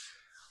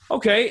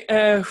 okay,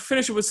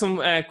 finish it with some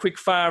quick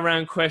fire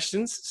round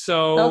questions.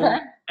 So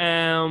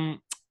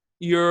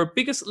your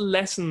biggest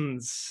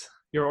lessons,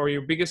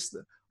 your biggest,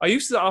 I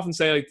used to often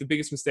say like the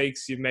biggest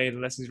mistakes you've made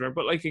and lessons you learned,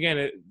 but like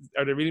again,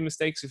 are there really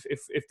mistakes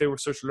if they were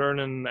such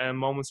learning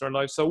moments in our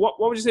life? So what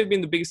would you say have been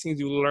the biggest things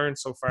you learned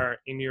so far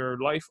in your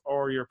life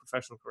or your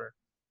professional career?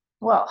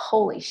 Well,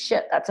 holy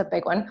shit, that's a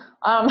big one.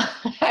 How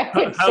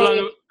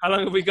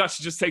long have we got?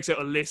 She just takes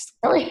out a list.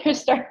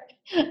 Start.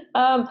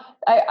 I'm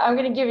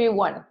going to give you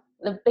one.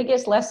 The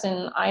biggest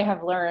lesson I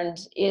have learned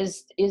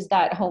is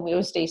that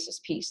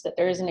homeostasis piece, that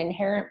there is an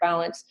inherent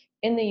balance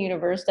in the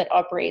universe that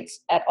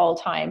operates at all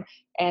time.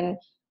 And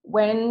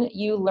when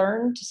you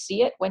learn to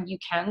see it, when you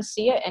can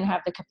see it and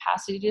have the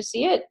capacity to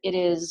see it, it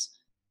is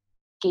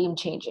game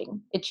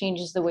changing. It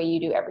changes the way you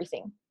do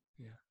everything.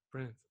 Yeah,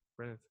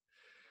 brilliant.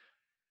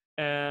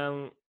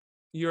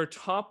 Your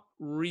top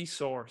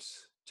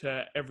resource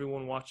to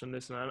everyone watching,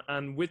 listening,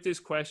 and with this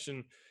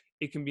question,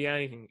 it can be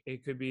anything.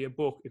 It could be a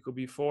book, it could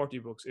be 40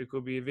 books, it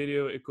could be a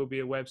video, it could be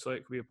a website,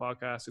 it could be a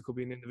podcast, it could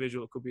be an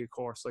individual, it could be a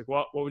course. Like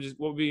what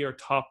would be your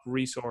top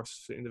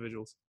resource for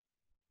individuals?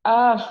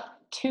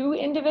 To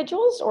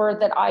individuals, or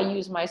that I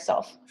use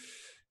myself?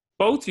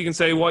 Both. You can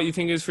say what you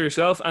think is for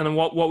yourself, and then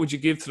what would you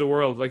give to the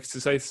world? Like to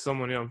say to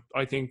someone, you know,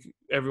 I think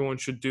everyone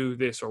should do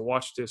this or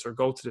watch this or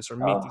go to this or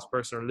meet this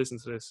person or listen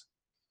to this.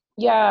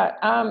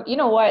 Yeah. You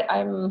know what?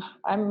 I've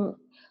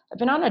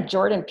been on a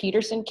Jordan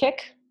Peterson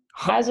kick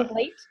as of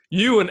late.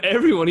 You and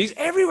everyone. He's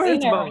everywhere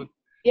at the moment.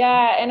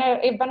 Yeah, and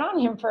I've been on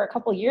him for a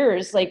couple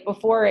years, like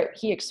before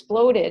he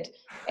exploded.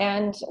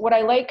 And what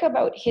I like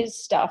about his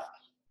stuff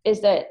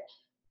is that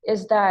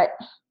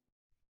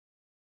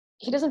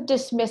he doesn't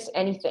dismiss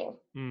anything.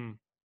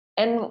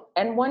 And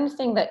one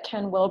thing that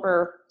Ken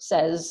Wilber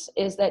says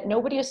is that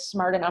nobody is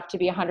smart enough to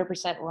be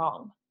 100%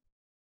 wrong.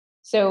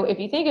 So if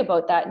you think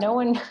about that, no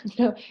one,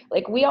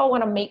 like we all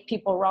want to make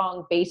people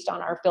wrong based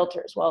on our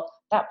filters. Well,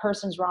 that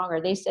person's wrong, or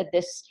they said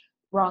this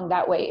wrong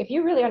that way. If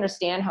you really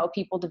understand how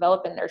people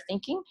develop in their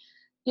thinking,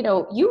 you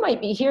know, you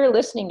might be here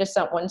listening to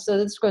someone. So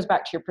this goes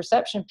back to your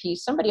perception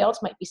piece. Somebody else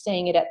might be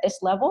saying it at this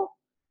level.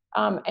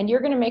 And you're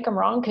going to make them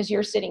wrong because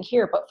you're sitting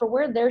here. But for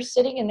where they're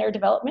sitting in their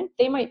development,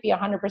 they might be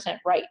 100%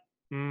 right.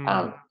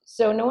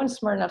 So no one's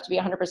smart enough to be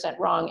 100%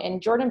 wrong.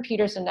 And Jordan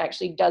Peterson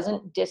actually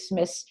doesn't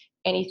dismiss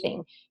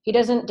anything. He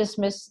doesn't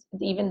dismiss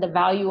even the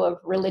value of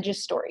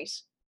religious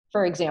stories,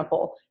 for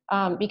example,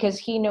 because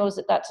he knows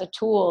that that's a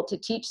tool to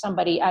teach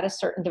somebody at a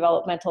certain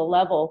developmental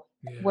level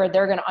where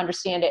they're going to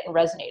understand it and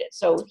resonate it.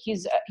 So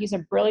he's a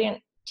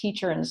brilliant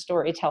teacher and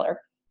storyteller,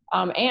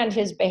 and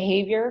his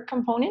behavior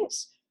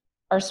components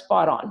are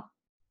spot on.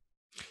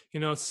 You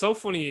know, it's so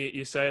funny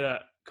you say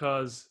that,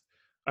 because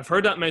I've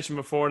heard that mentioned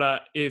before,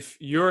 that if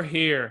you're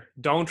here,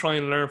 don't try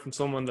and learn from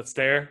someone that's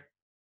there,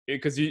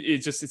 because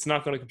it's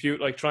not going to compute.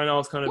 Like try and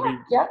always kind of be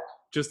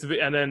just a bit,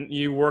 and then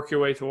you work your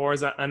way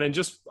towards that, and then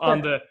just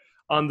on the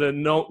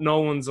no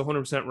one's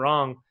 100%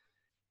 wrong.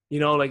 You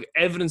know, like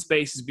evidence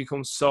base has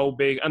become so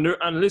big, and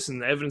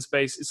listen, evidence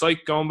base, it's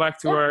like going back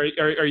to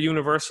our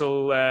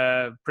universal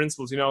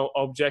principles. You know,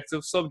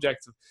 objective,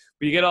 subjective.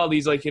 But you get all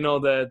these, like, you know,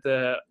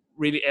 the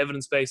really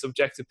evidence based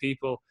objective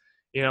people,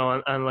 you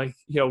know, and like,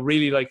 you know,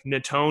 really like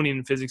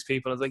Newtonian physics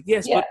people. It's like,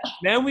 yes, but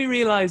now we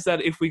realize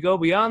that if we go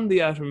beyond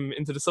the atom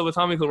into the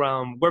subatomical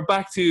realm, we're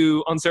back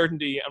to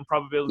uncertainty and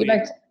probability.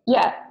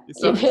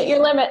 You've hit your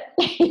limit.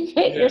 You've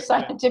hit your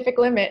scientific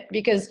limit,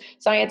 because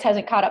science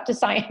hasn't caught up to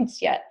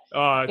science yet.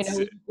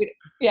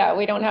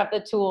 We don't have the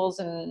tools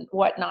and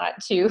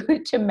whatnot to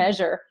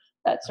measure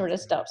that sort of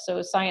stuff.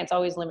 So science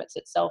always limits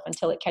itself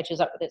until it catches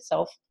up with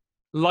itself.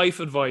 Life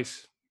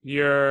advice.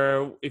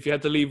 If you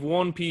had to leave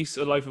one piece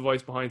of life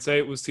advice behind, say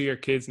it was to your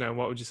kids now,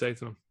 what would you say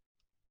to them?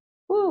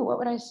 What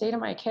would I say to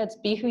my kids?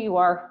 Be who you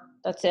are.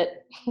 That's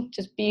it.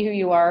 Just be who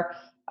you are.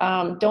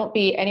 Don't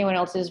be anyone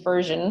else's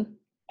version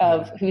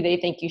of who they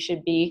think you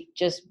should be.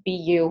 Just be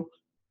you,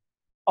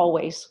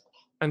 always.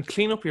 And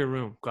clean up your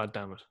room, God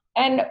damn it.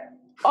 And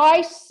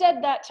I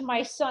said that to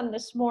my son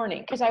this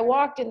morning, because I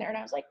walked in there and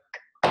I was like,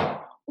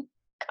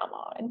 come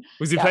on.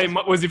 Was he playing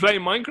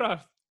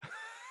Minecraft?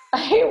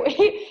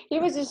 He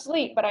was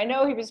asleep, but I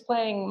know he was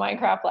playing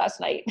Minecraft last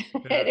night.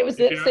 Yeah. It was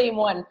the same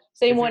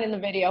one in the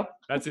video.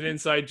 That's an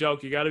inside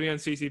joke. You got to be on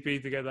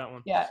CCP to get that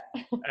one. Yeah.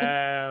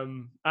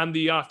 And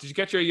the yacht. Did you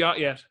get your yacht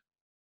yet?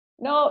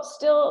 No,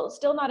 still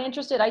not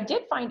interested. I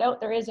did find out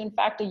there is in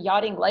fact a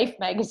Yachting Life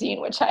magazine,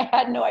 which I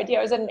had no idea.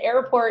 I was at an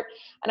airport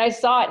and I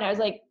saw it and I was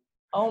like,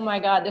 oh my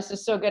God, this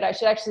is so good. I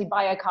should actually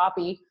buy a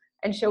copy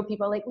and show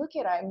people like, look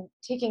at, I'm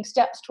taking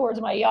steps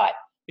towards my yacht.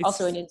 It's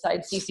also an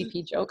inside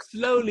CCP joke.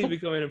 Slowly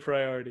becoming a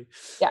priority.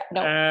 Yeah,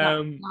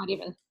 no, not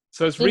even.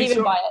 So it's didn't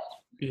even buy it.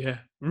 Yeah,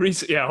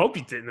 yeah. I hope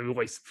you didn't.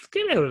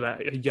 Get out of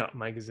that, a yacht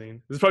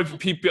magazine. There's probably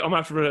people. I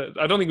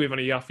don't think we have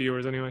any yacht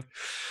viewers anyway.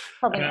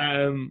 Probably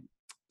not.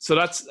 So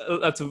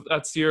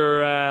that's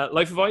your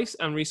life advice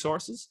and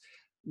resources.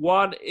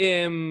 What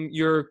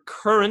your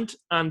current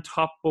and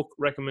top book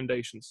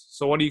recommendations?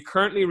 So what are you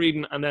currently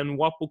reading, and then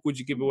what book would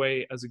you give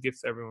away as a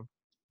gift to everyone?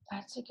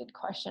 That's a good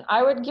question.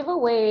 I would give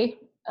away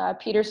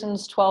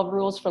Peterson's 12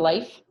 Rules for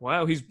Life.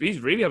 Wow, he's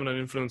really having an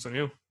influence on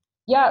you.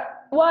 Yeah,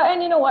 well,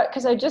 and you know what?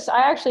 Because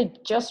I actually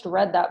just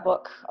read that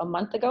book a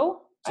month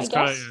ago. Just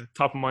I guess. Kind of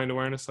top of mind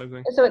awareness type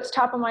thing. So it's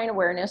top of mind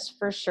awareness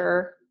for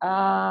sure.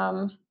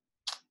 My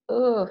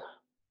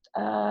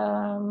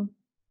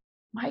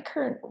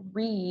current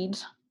read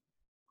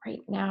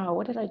right now.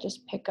 What did I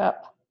just pick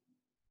up?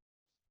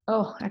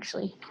 Oh,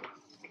 actually,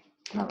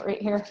 not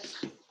right here.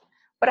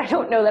 But I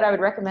don't know that I would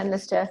recommend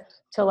this to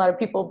a lot of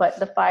people. But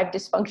The 5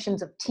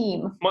 Dysfunctions of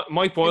Team.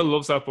 Mike Boyle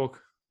loves that book.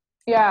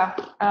 Yeah.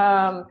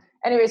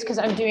 Anyways, because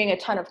I'm doing a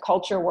ton of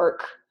culture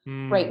work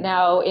right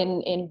now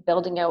in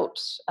building out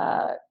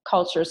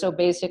culture. So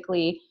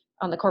basically,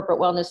 on the corporate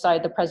wellness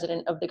side, the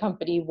president of the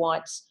company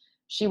wants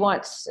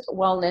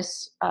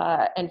wellness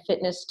and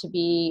fitness to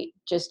be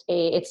just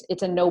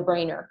it's a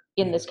no-brainer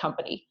in this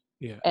company.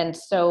 Yeah. And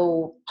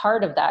so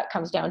part of that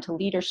comes down to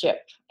leadership,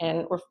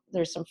 and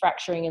there's some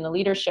fracturing in the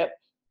leadership,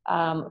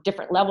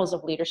 different levels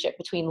of leadership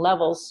between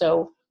levels.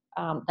 So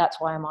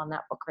that's why I'm on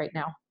that book right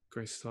now.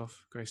 Great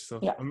stuff.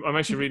 Yeah. I'm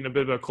actually reading a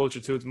bit about culture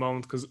too at the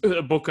moment, because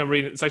a book I'm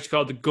reading, it's actually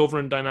called The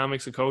Governing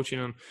Dynamics of Coaching,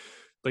 and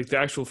like the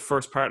actual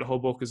first part of the whole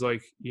book is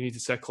like, you need to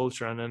set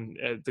culture, and then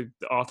the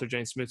author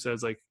Jane Smith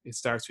says like, it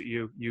starts with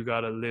you. You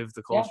got to live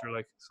the culture. Yeah.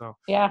 Like, so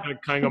yeah,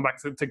 kind of go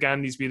back to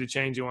Gandhi's be the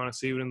change you want to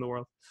see within the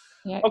world.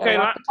 Yeah. Okay.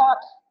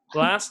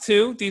 Last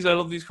two. I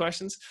love these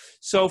questions.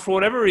 So for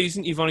whatever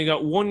reason, you've only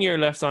got 1 year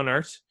left on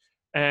Earth.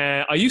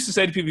 I used to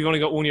say to people, you've only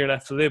got 1 year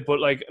left to live, but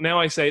like now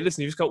I say,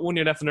 listen, you've just got 1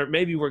 year left on Earth.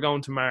 Maybe we're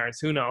going to Mars.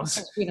 Who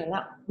knows? We don't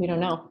know. We don't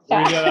know.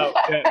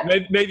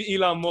 Yeah, maybe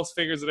Elon Musk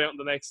figures it out in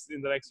the next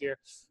year.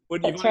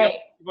 But you've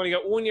only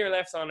got 1 year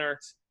left on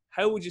Earth.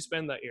 How would you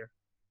spend that year?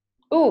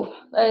 Ooh,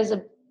 that is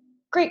a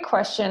great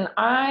question.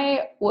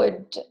 I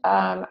would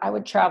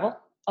travel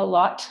a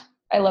lot.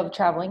 I love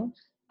traveling.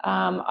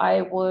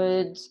 I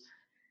would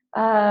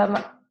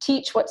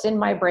teach what's in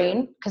my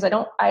brain, because I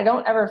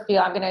don't ever feel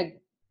I'm gonna.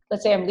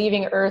 Let's say I'm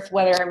leaving Earth,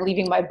 whether I'm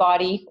leaving my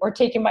body or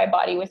taking my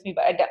body with me,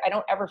 but I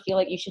don't ever feel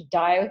like you should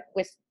die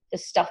with the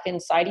stuff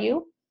inside of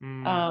you.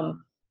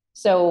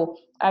 So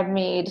I've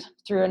made,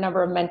 through a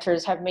number of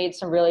mentors, have made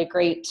some really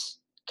great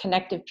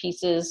connective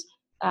pieces.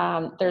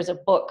 There's a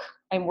book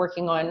I'm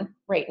working on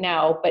right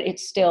now, but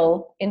it's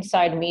still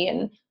inside me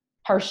and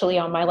partially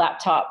on my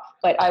laptop,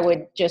 but I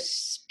would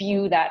just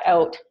spew that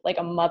out like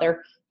a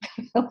mother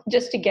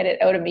just to get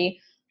it out of me.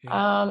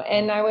 Yeah.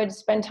 And I would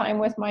spend time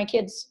with my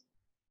kids.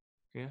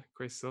 Yeah,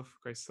 great stuff.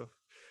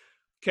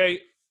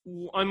 Okay,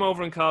 I'm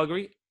over in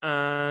Calgary,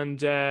 and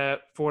for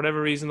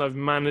whatever reason, I've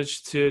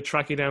managed to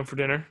track you down for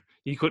dinner.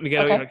 You couldn't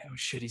get out. You're like, oh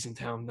shit, he's in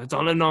town.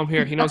 Don't let him know I'm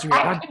here. He knows you're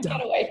here.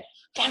 Get away.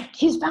 Damn,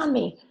 he's found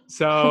me.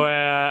 So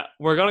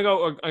we're gonna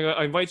go.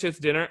 I invite you out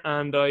to dinner,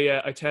 and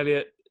I tell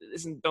you,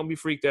 listen, don't be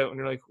freaked out. And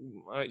you're like,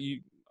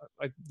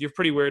 you're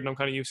pretty weird, and I'm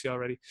kind of used to you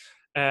already.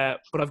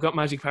 But I've got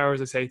magic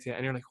powers, I say to you,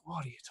 and you're like,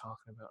 what are you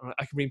talking about?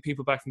 I can bring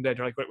people back from the dead.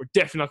 You're like, right, we're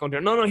definitely not going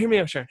there. No, hear me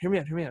out, Sharon. Hear me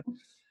out.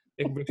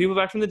 I can bring people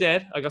back from the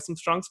dead. I got some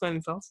strong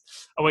smelling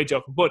salts. Oh, wait,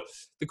 joking. But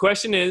the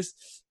question is,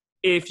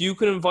 if you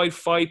could invite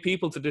 5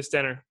 people to this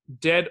dinner,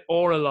 dead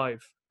or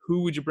alive,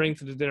 who would you bring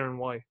to the dinner and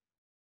why?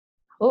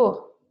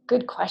 Oh,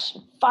 good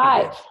question.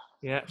 5.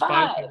 Yeah,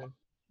 5 people.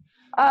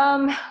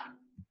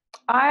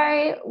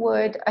 I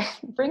would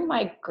bring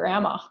my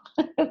grandma,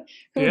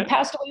 who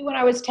passed away when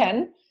I was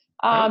 10.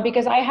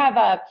 Because I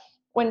have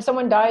when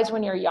someone dies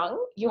when you're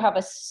young, you have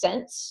a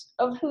sense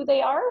of who they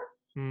are,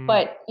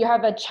 but you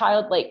have a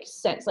childlike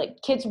sense,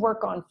 like kids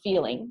work on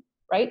feeling,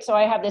 right? So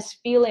I have this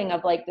feeling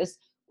of like this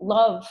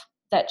love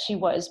that she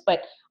was,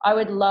 but I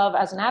would love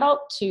as an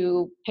adult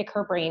to pick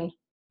her brain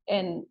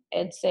and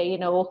say, you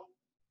know,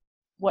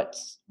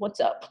 what's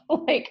up?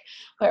 Like,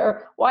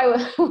 or why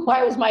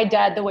was my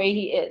dad the way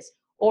he is?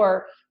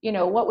 Or, you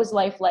know, what was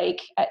life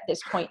like at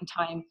this point in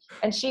time?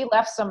 And she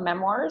left some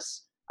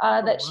memoirs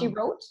that she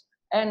wrote,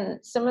 and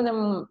some of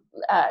them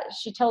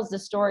she tells the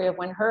story of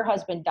when her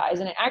husband dies,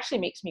 and it actually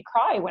makes me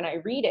cry when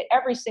I read it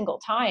every single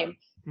time,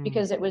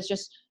 because it was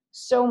just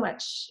so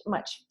much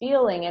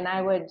feeling. And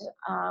I would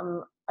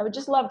I would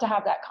just love to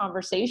have that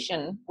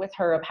conversation with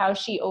her of how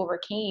she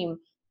overcame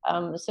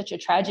such a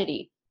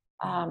tragedy.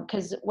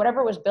 Because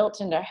whatever was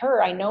built into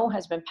her, I know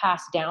has been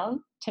passed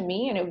down to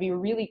me, and it would be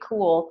really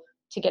cool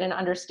to get an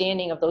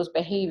understanding of those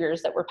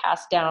behaviors that were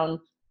passed down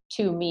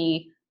to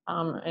me,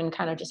 and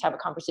kind of just have a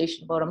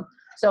conversation about them.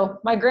 So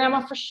my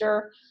grandma for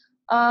sure.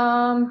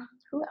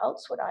 Who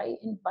else would I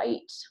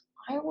invite?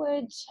 I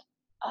would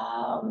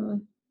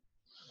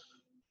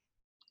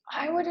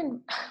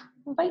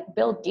invite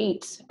Bill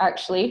Gates,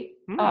 actually,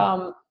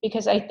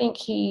 because I think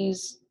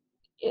he's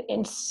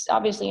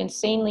obviously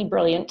insanely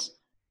brilliant,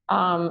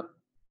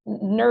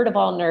 nerd of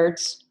all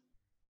nerds,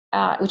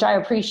 which I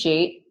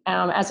appreciate.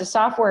 As a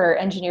software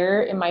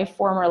engineer in my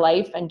former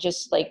life, and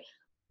just like,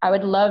 I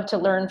would love to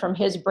learn from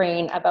his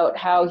brain about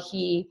how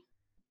he,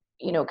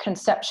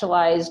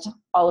 conceptualized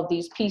all of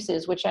these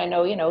pieces, which I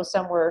know,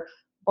 some were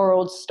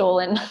borrowed,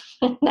 stolen,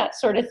 that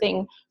sort of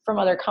thing from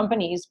other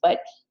companies. But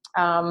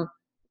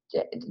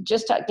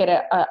just to get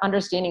a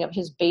understanding of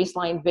his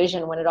baseline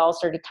vision when it all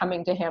started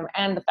coming to him,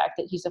 and the fact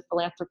that he's a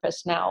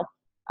philanthropist now,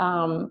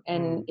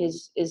 and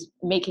is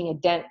making a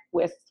dent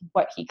with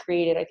what he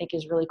created, I think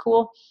is really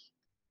cool.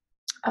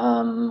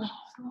 Who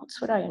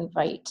else would I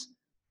invite?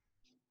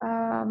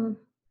 I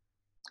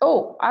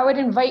would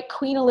invite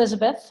Queen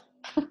Elizabeth.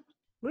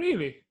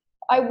 Really?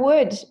 I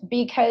would,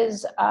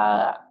 because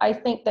I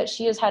think that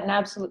she has had an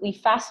absolutely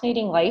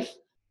fascinating life,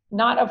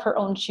 not of her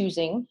own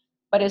choosing,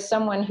 but as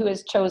someone who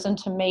has chosen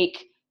to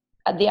make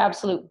the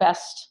absolute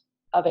best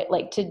of it,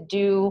 like to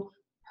do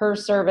her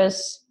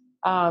service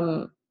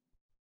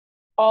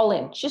all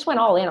in. She just went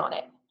all in on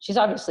it. She's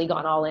obviously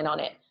gone all in on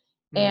it.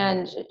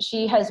 And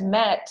she has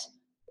met,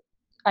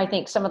 I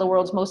think, some of the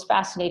world's most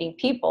fascinating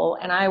people.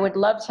 And I would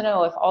love to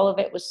know if all of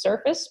it was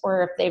surface,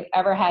 or if they've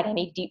ever had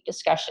any deep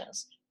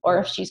discussions, or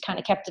if she's kind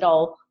of kept it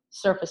all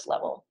surface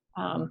level.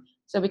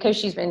 So because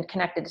she's been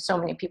connected to so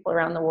many people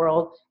around the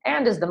world,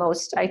 and is the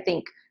most, I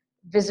think,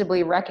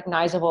 visibly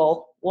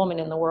recognizable woman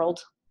in the world,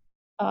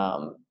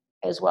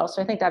 as well.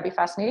 So I think that'd be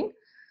fascinating.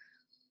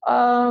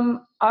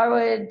 I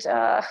would,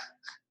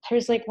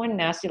 there's like one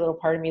nasty little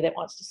part of me that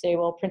wants to say,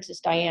 well, Princess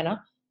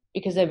Diana,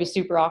 because that'd be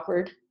super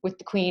awkward with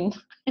the Queen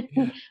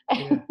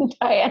and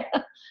Diana.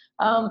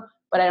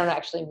 But I don't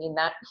actually mean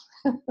that.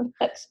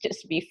 That's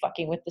just me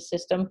fucking with the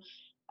system.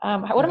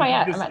 What am I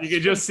at? You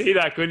could just see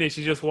that, couldn't you?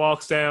 She just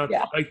walks down,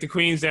 like the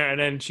Queen's there, and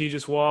then she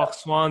just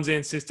walks, swans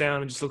in, sits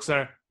down, and just looks at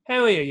her.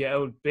 How are you, you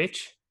old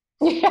bitch?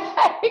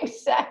 Yeah,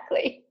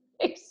 exactly.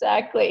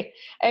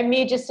 And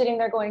me just sitting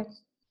there going,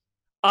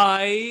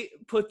 I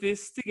put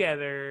this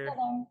together.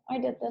 Hello, I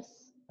did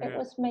this. It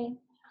was me.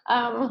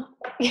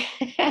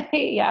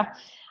 Yeah.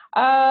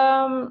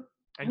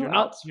 And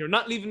you're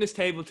not leaving this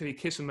table till you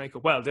kiss and make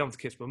up. Well, they don't have to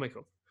kiss, but make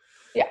up.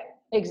 Yeah,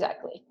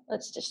 exactly.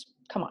 Let's just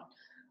come on.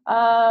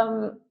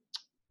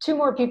 2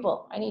 more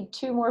people. I need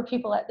 2 more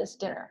people at this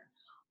dinner.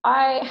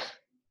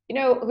 You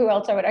know who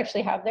else I would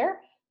actually have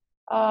there?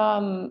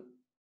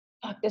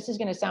 This is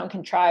going to sound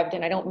contrived,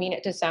 and I don't mean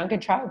it to sound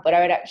contrived, but I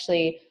would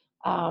actually,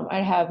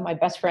 I'd have my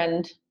best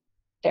friend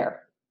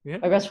there. Yeah.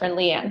 My best friend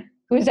Leanne,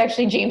 who is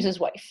actually James's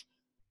wife.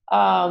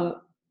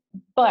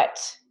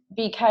 But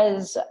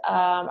because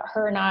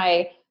her and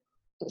I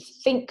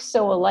think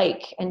so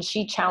alike, and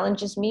she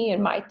challenges me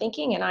in my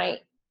thinking, and I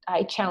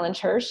challenge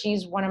her,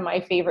 she's one of my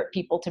favorite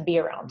people to be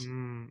around.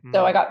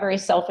 So I got very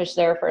selfish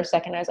there for a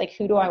second. I was like,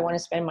 who do I want to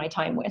spend my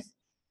time with?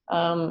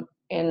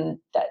 And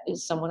that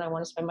is someone I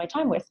want to spend my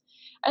time with.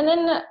 And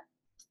then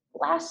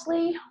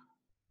lastly,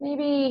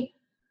 maybe,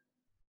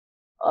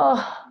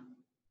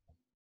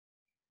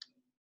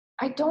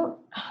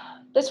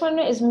 this one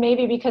is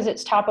maybe because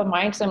it's top of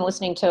mind because I'm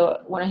listening to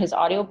one of his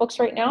audiobooks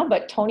right now,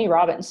 but Tony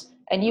Robbins.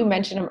 And you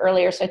mentioned him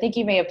earlier, so I think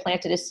you may have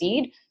planted a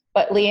seed.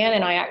 But Leanne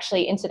and I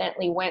actually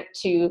incidentally went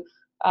to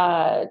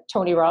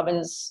Tony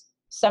Robbins'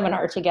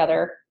 seminar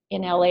together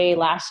in LA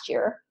last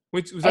year.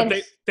 Which was that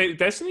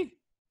Destiny?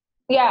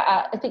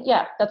 Yeah, I think,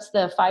 that's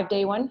the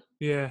 5-day one.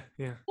 Yeah.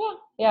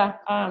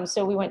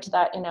 So we went to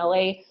that in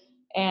LA,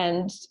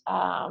 and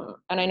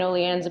I know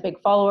Leanne's a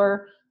big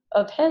follower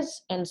of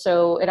his, and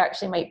so it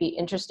actually might be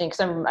interesting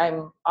because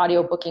I'm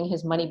audiobooking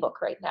his money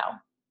book right now.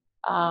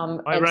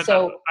 I read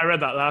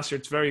that last year.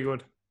 It's very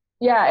good.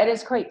 Yeah, it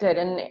is quite good.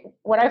 And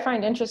what I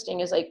find interesting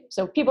is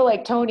so people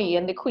like Tony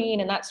and the Queen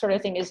and that sort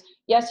of thing is,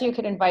 yes, you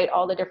could invite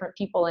all the different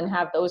people and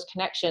have those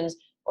connections,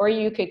 or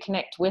you could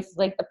connect with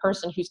like the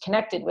person who's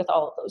connected with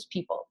all of those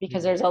people,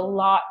 because there's a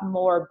lot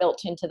more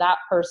built into that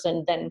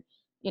person than,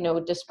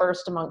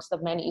 dispersed amongst the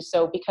many.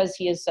 So because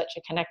he is such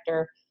a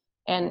connector,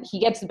 and he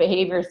gets the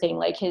behavior thing,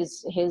 like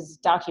his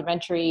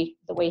documentary,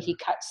 the way he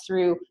cuts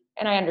through.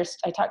 And I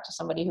talked to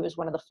somebody who was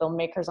one of the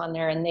filmmakers on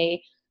there, and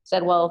they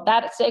said, well,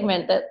 that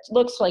segment that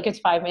looks like it's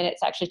 5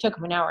 minutes actually took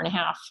him an hour and a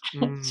half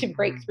to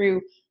break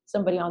through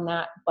somebody on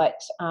that. But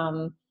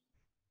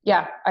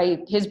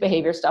his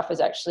behavior stuff is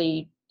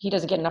actually, he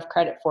doesn't get enough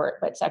credit for it,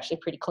 but it's actually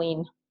pretty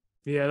clean.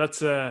 Yeah, that's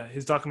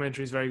his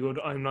documentary is very good.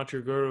 I'm Not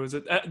Your Guru. Is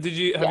it? Have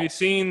Yeah, you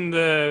seen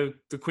the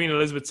Queen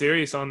Elizabeth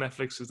series on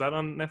Netflix? Is that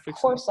on of Netflix?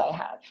 course I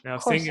have. Yeah, I Of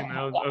was course I thinking.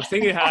 have. I was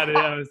thinking you had it.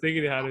 I was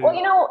thinking you had Well,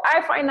 it.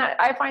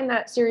 I find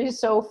that series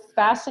so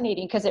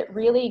fascinating because it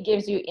really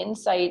gives you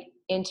insight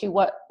into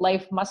what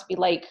life must be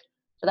like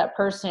for that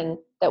person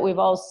that we've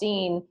all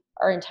seen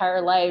our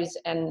entire lives,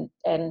 and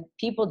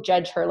people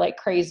judge her like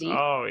crazy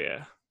Oh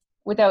yeah.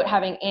 without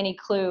having any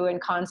clue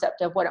and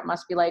concept of what it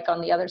must be like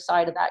on the other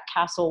side of that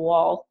castle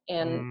wall.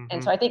 And Hmm.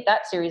 so I think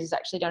that series has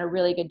actually done a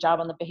really good job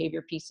on the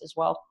behavior piece as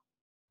well.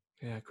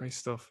 Yeah, great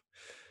stuff.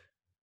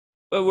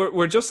 Well,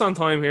 we're just on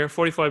time here.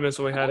 45 minutes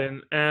we had Okay,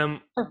 in.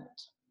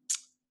 perfect.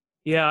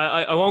 Yeah,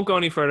 I won't go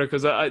any further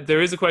because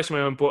there is a question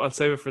I want, but I'll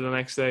save it for the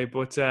next day.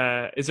 But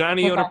is there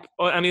Okay.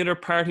 any other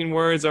parting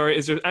words, or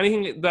is there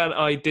anything that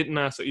I didn't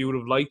ask that you would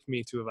have liked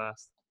me to have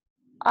asked?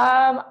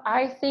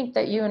 I think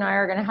that you and I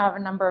are going to have a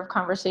number of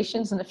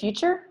conversations in the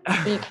future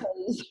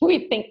because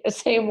we think the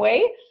same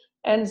way.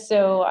 And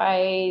so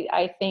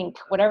I think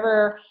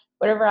whatever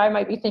I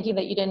might be thinking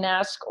that you didn't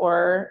ask,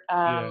 or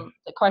Yeah.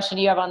 the question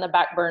you have on the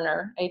back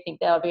burner, I think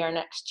that'll be our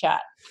next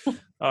chat.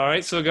 All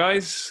right, so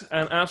guys,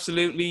 an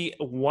absolutely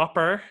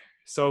whopper.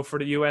 So for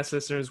the US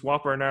listeners,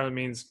 whopper in Ireland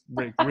means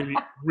really,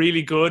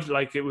 really good.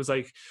 Like it was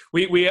like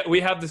we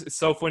have this. It's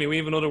so funny. We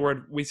have another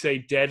word. We say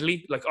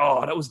deadly. Like,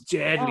 oh, that was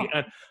deadly.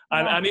 Oh,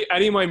 And yeah.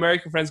 any of my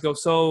American friends go,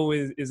 so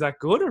is that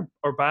good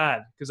or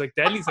bad? Because like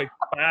deadly's like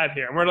bad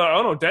here, and we're like,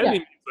 oh no, deadly Yeah.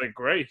 means like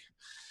great.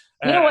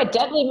 You Uh, know what?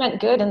 Deadly meant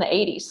good in the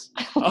 80s.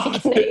 oh,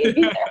 Like in the 80s,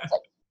 there was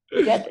like,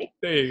 you're deadly.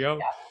 there you go.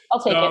 Yeah, I'll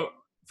take it. So,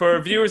 for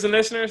viewers and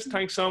listeners,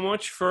 thanks so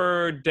much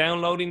for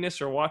downloading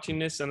this or watching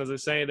this. And as I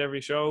say at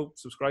every show,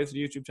 subscribe to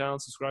the YouTube channel,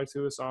 subscribe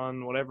to us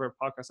on whatever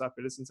podcast app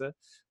you listen to.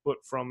 But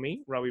from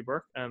me, Robbie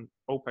Burke, and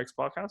OPEX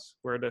Podcast,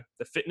 where the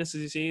fitness,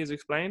 as you see, is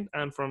explained.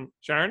 And from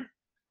Sharon,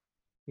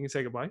 you can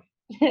say goodbye.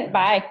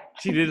 Bye.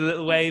 She did a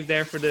little wave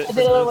there for the. I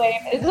did a little wave.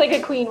 It's like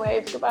a queen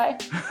wave. Goodbye.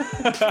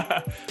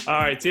 All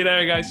right, see you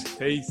later, guys.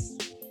 Peace.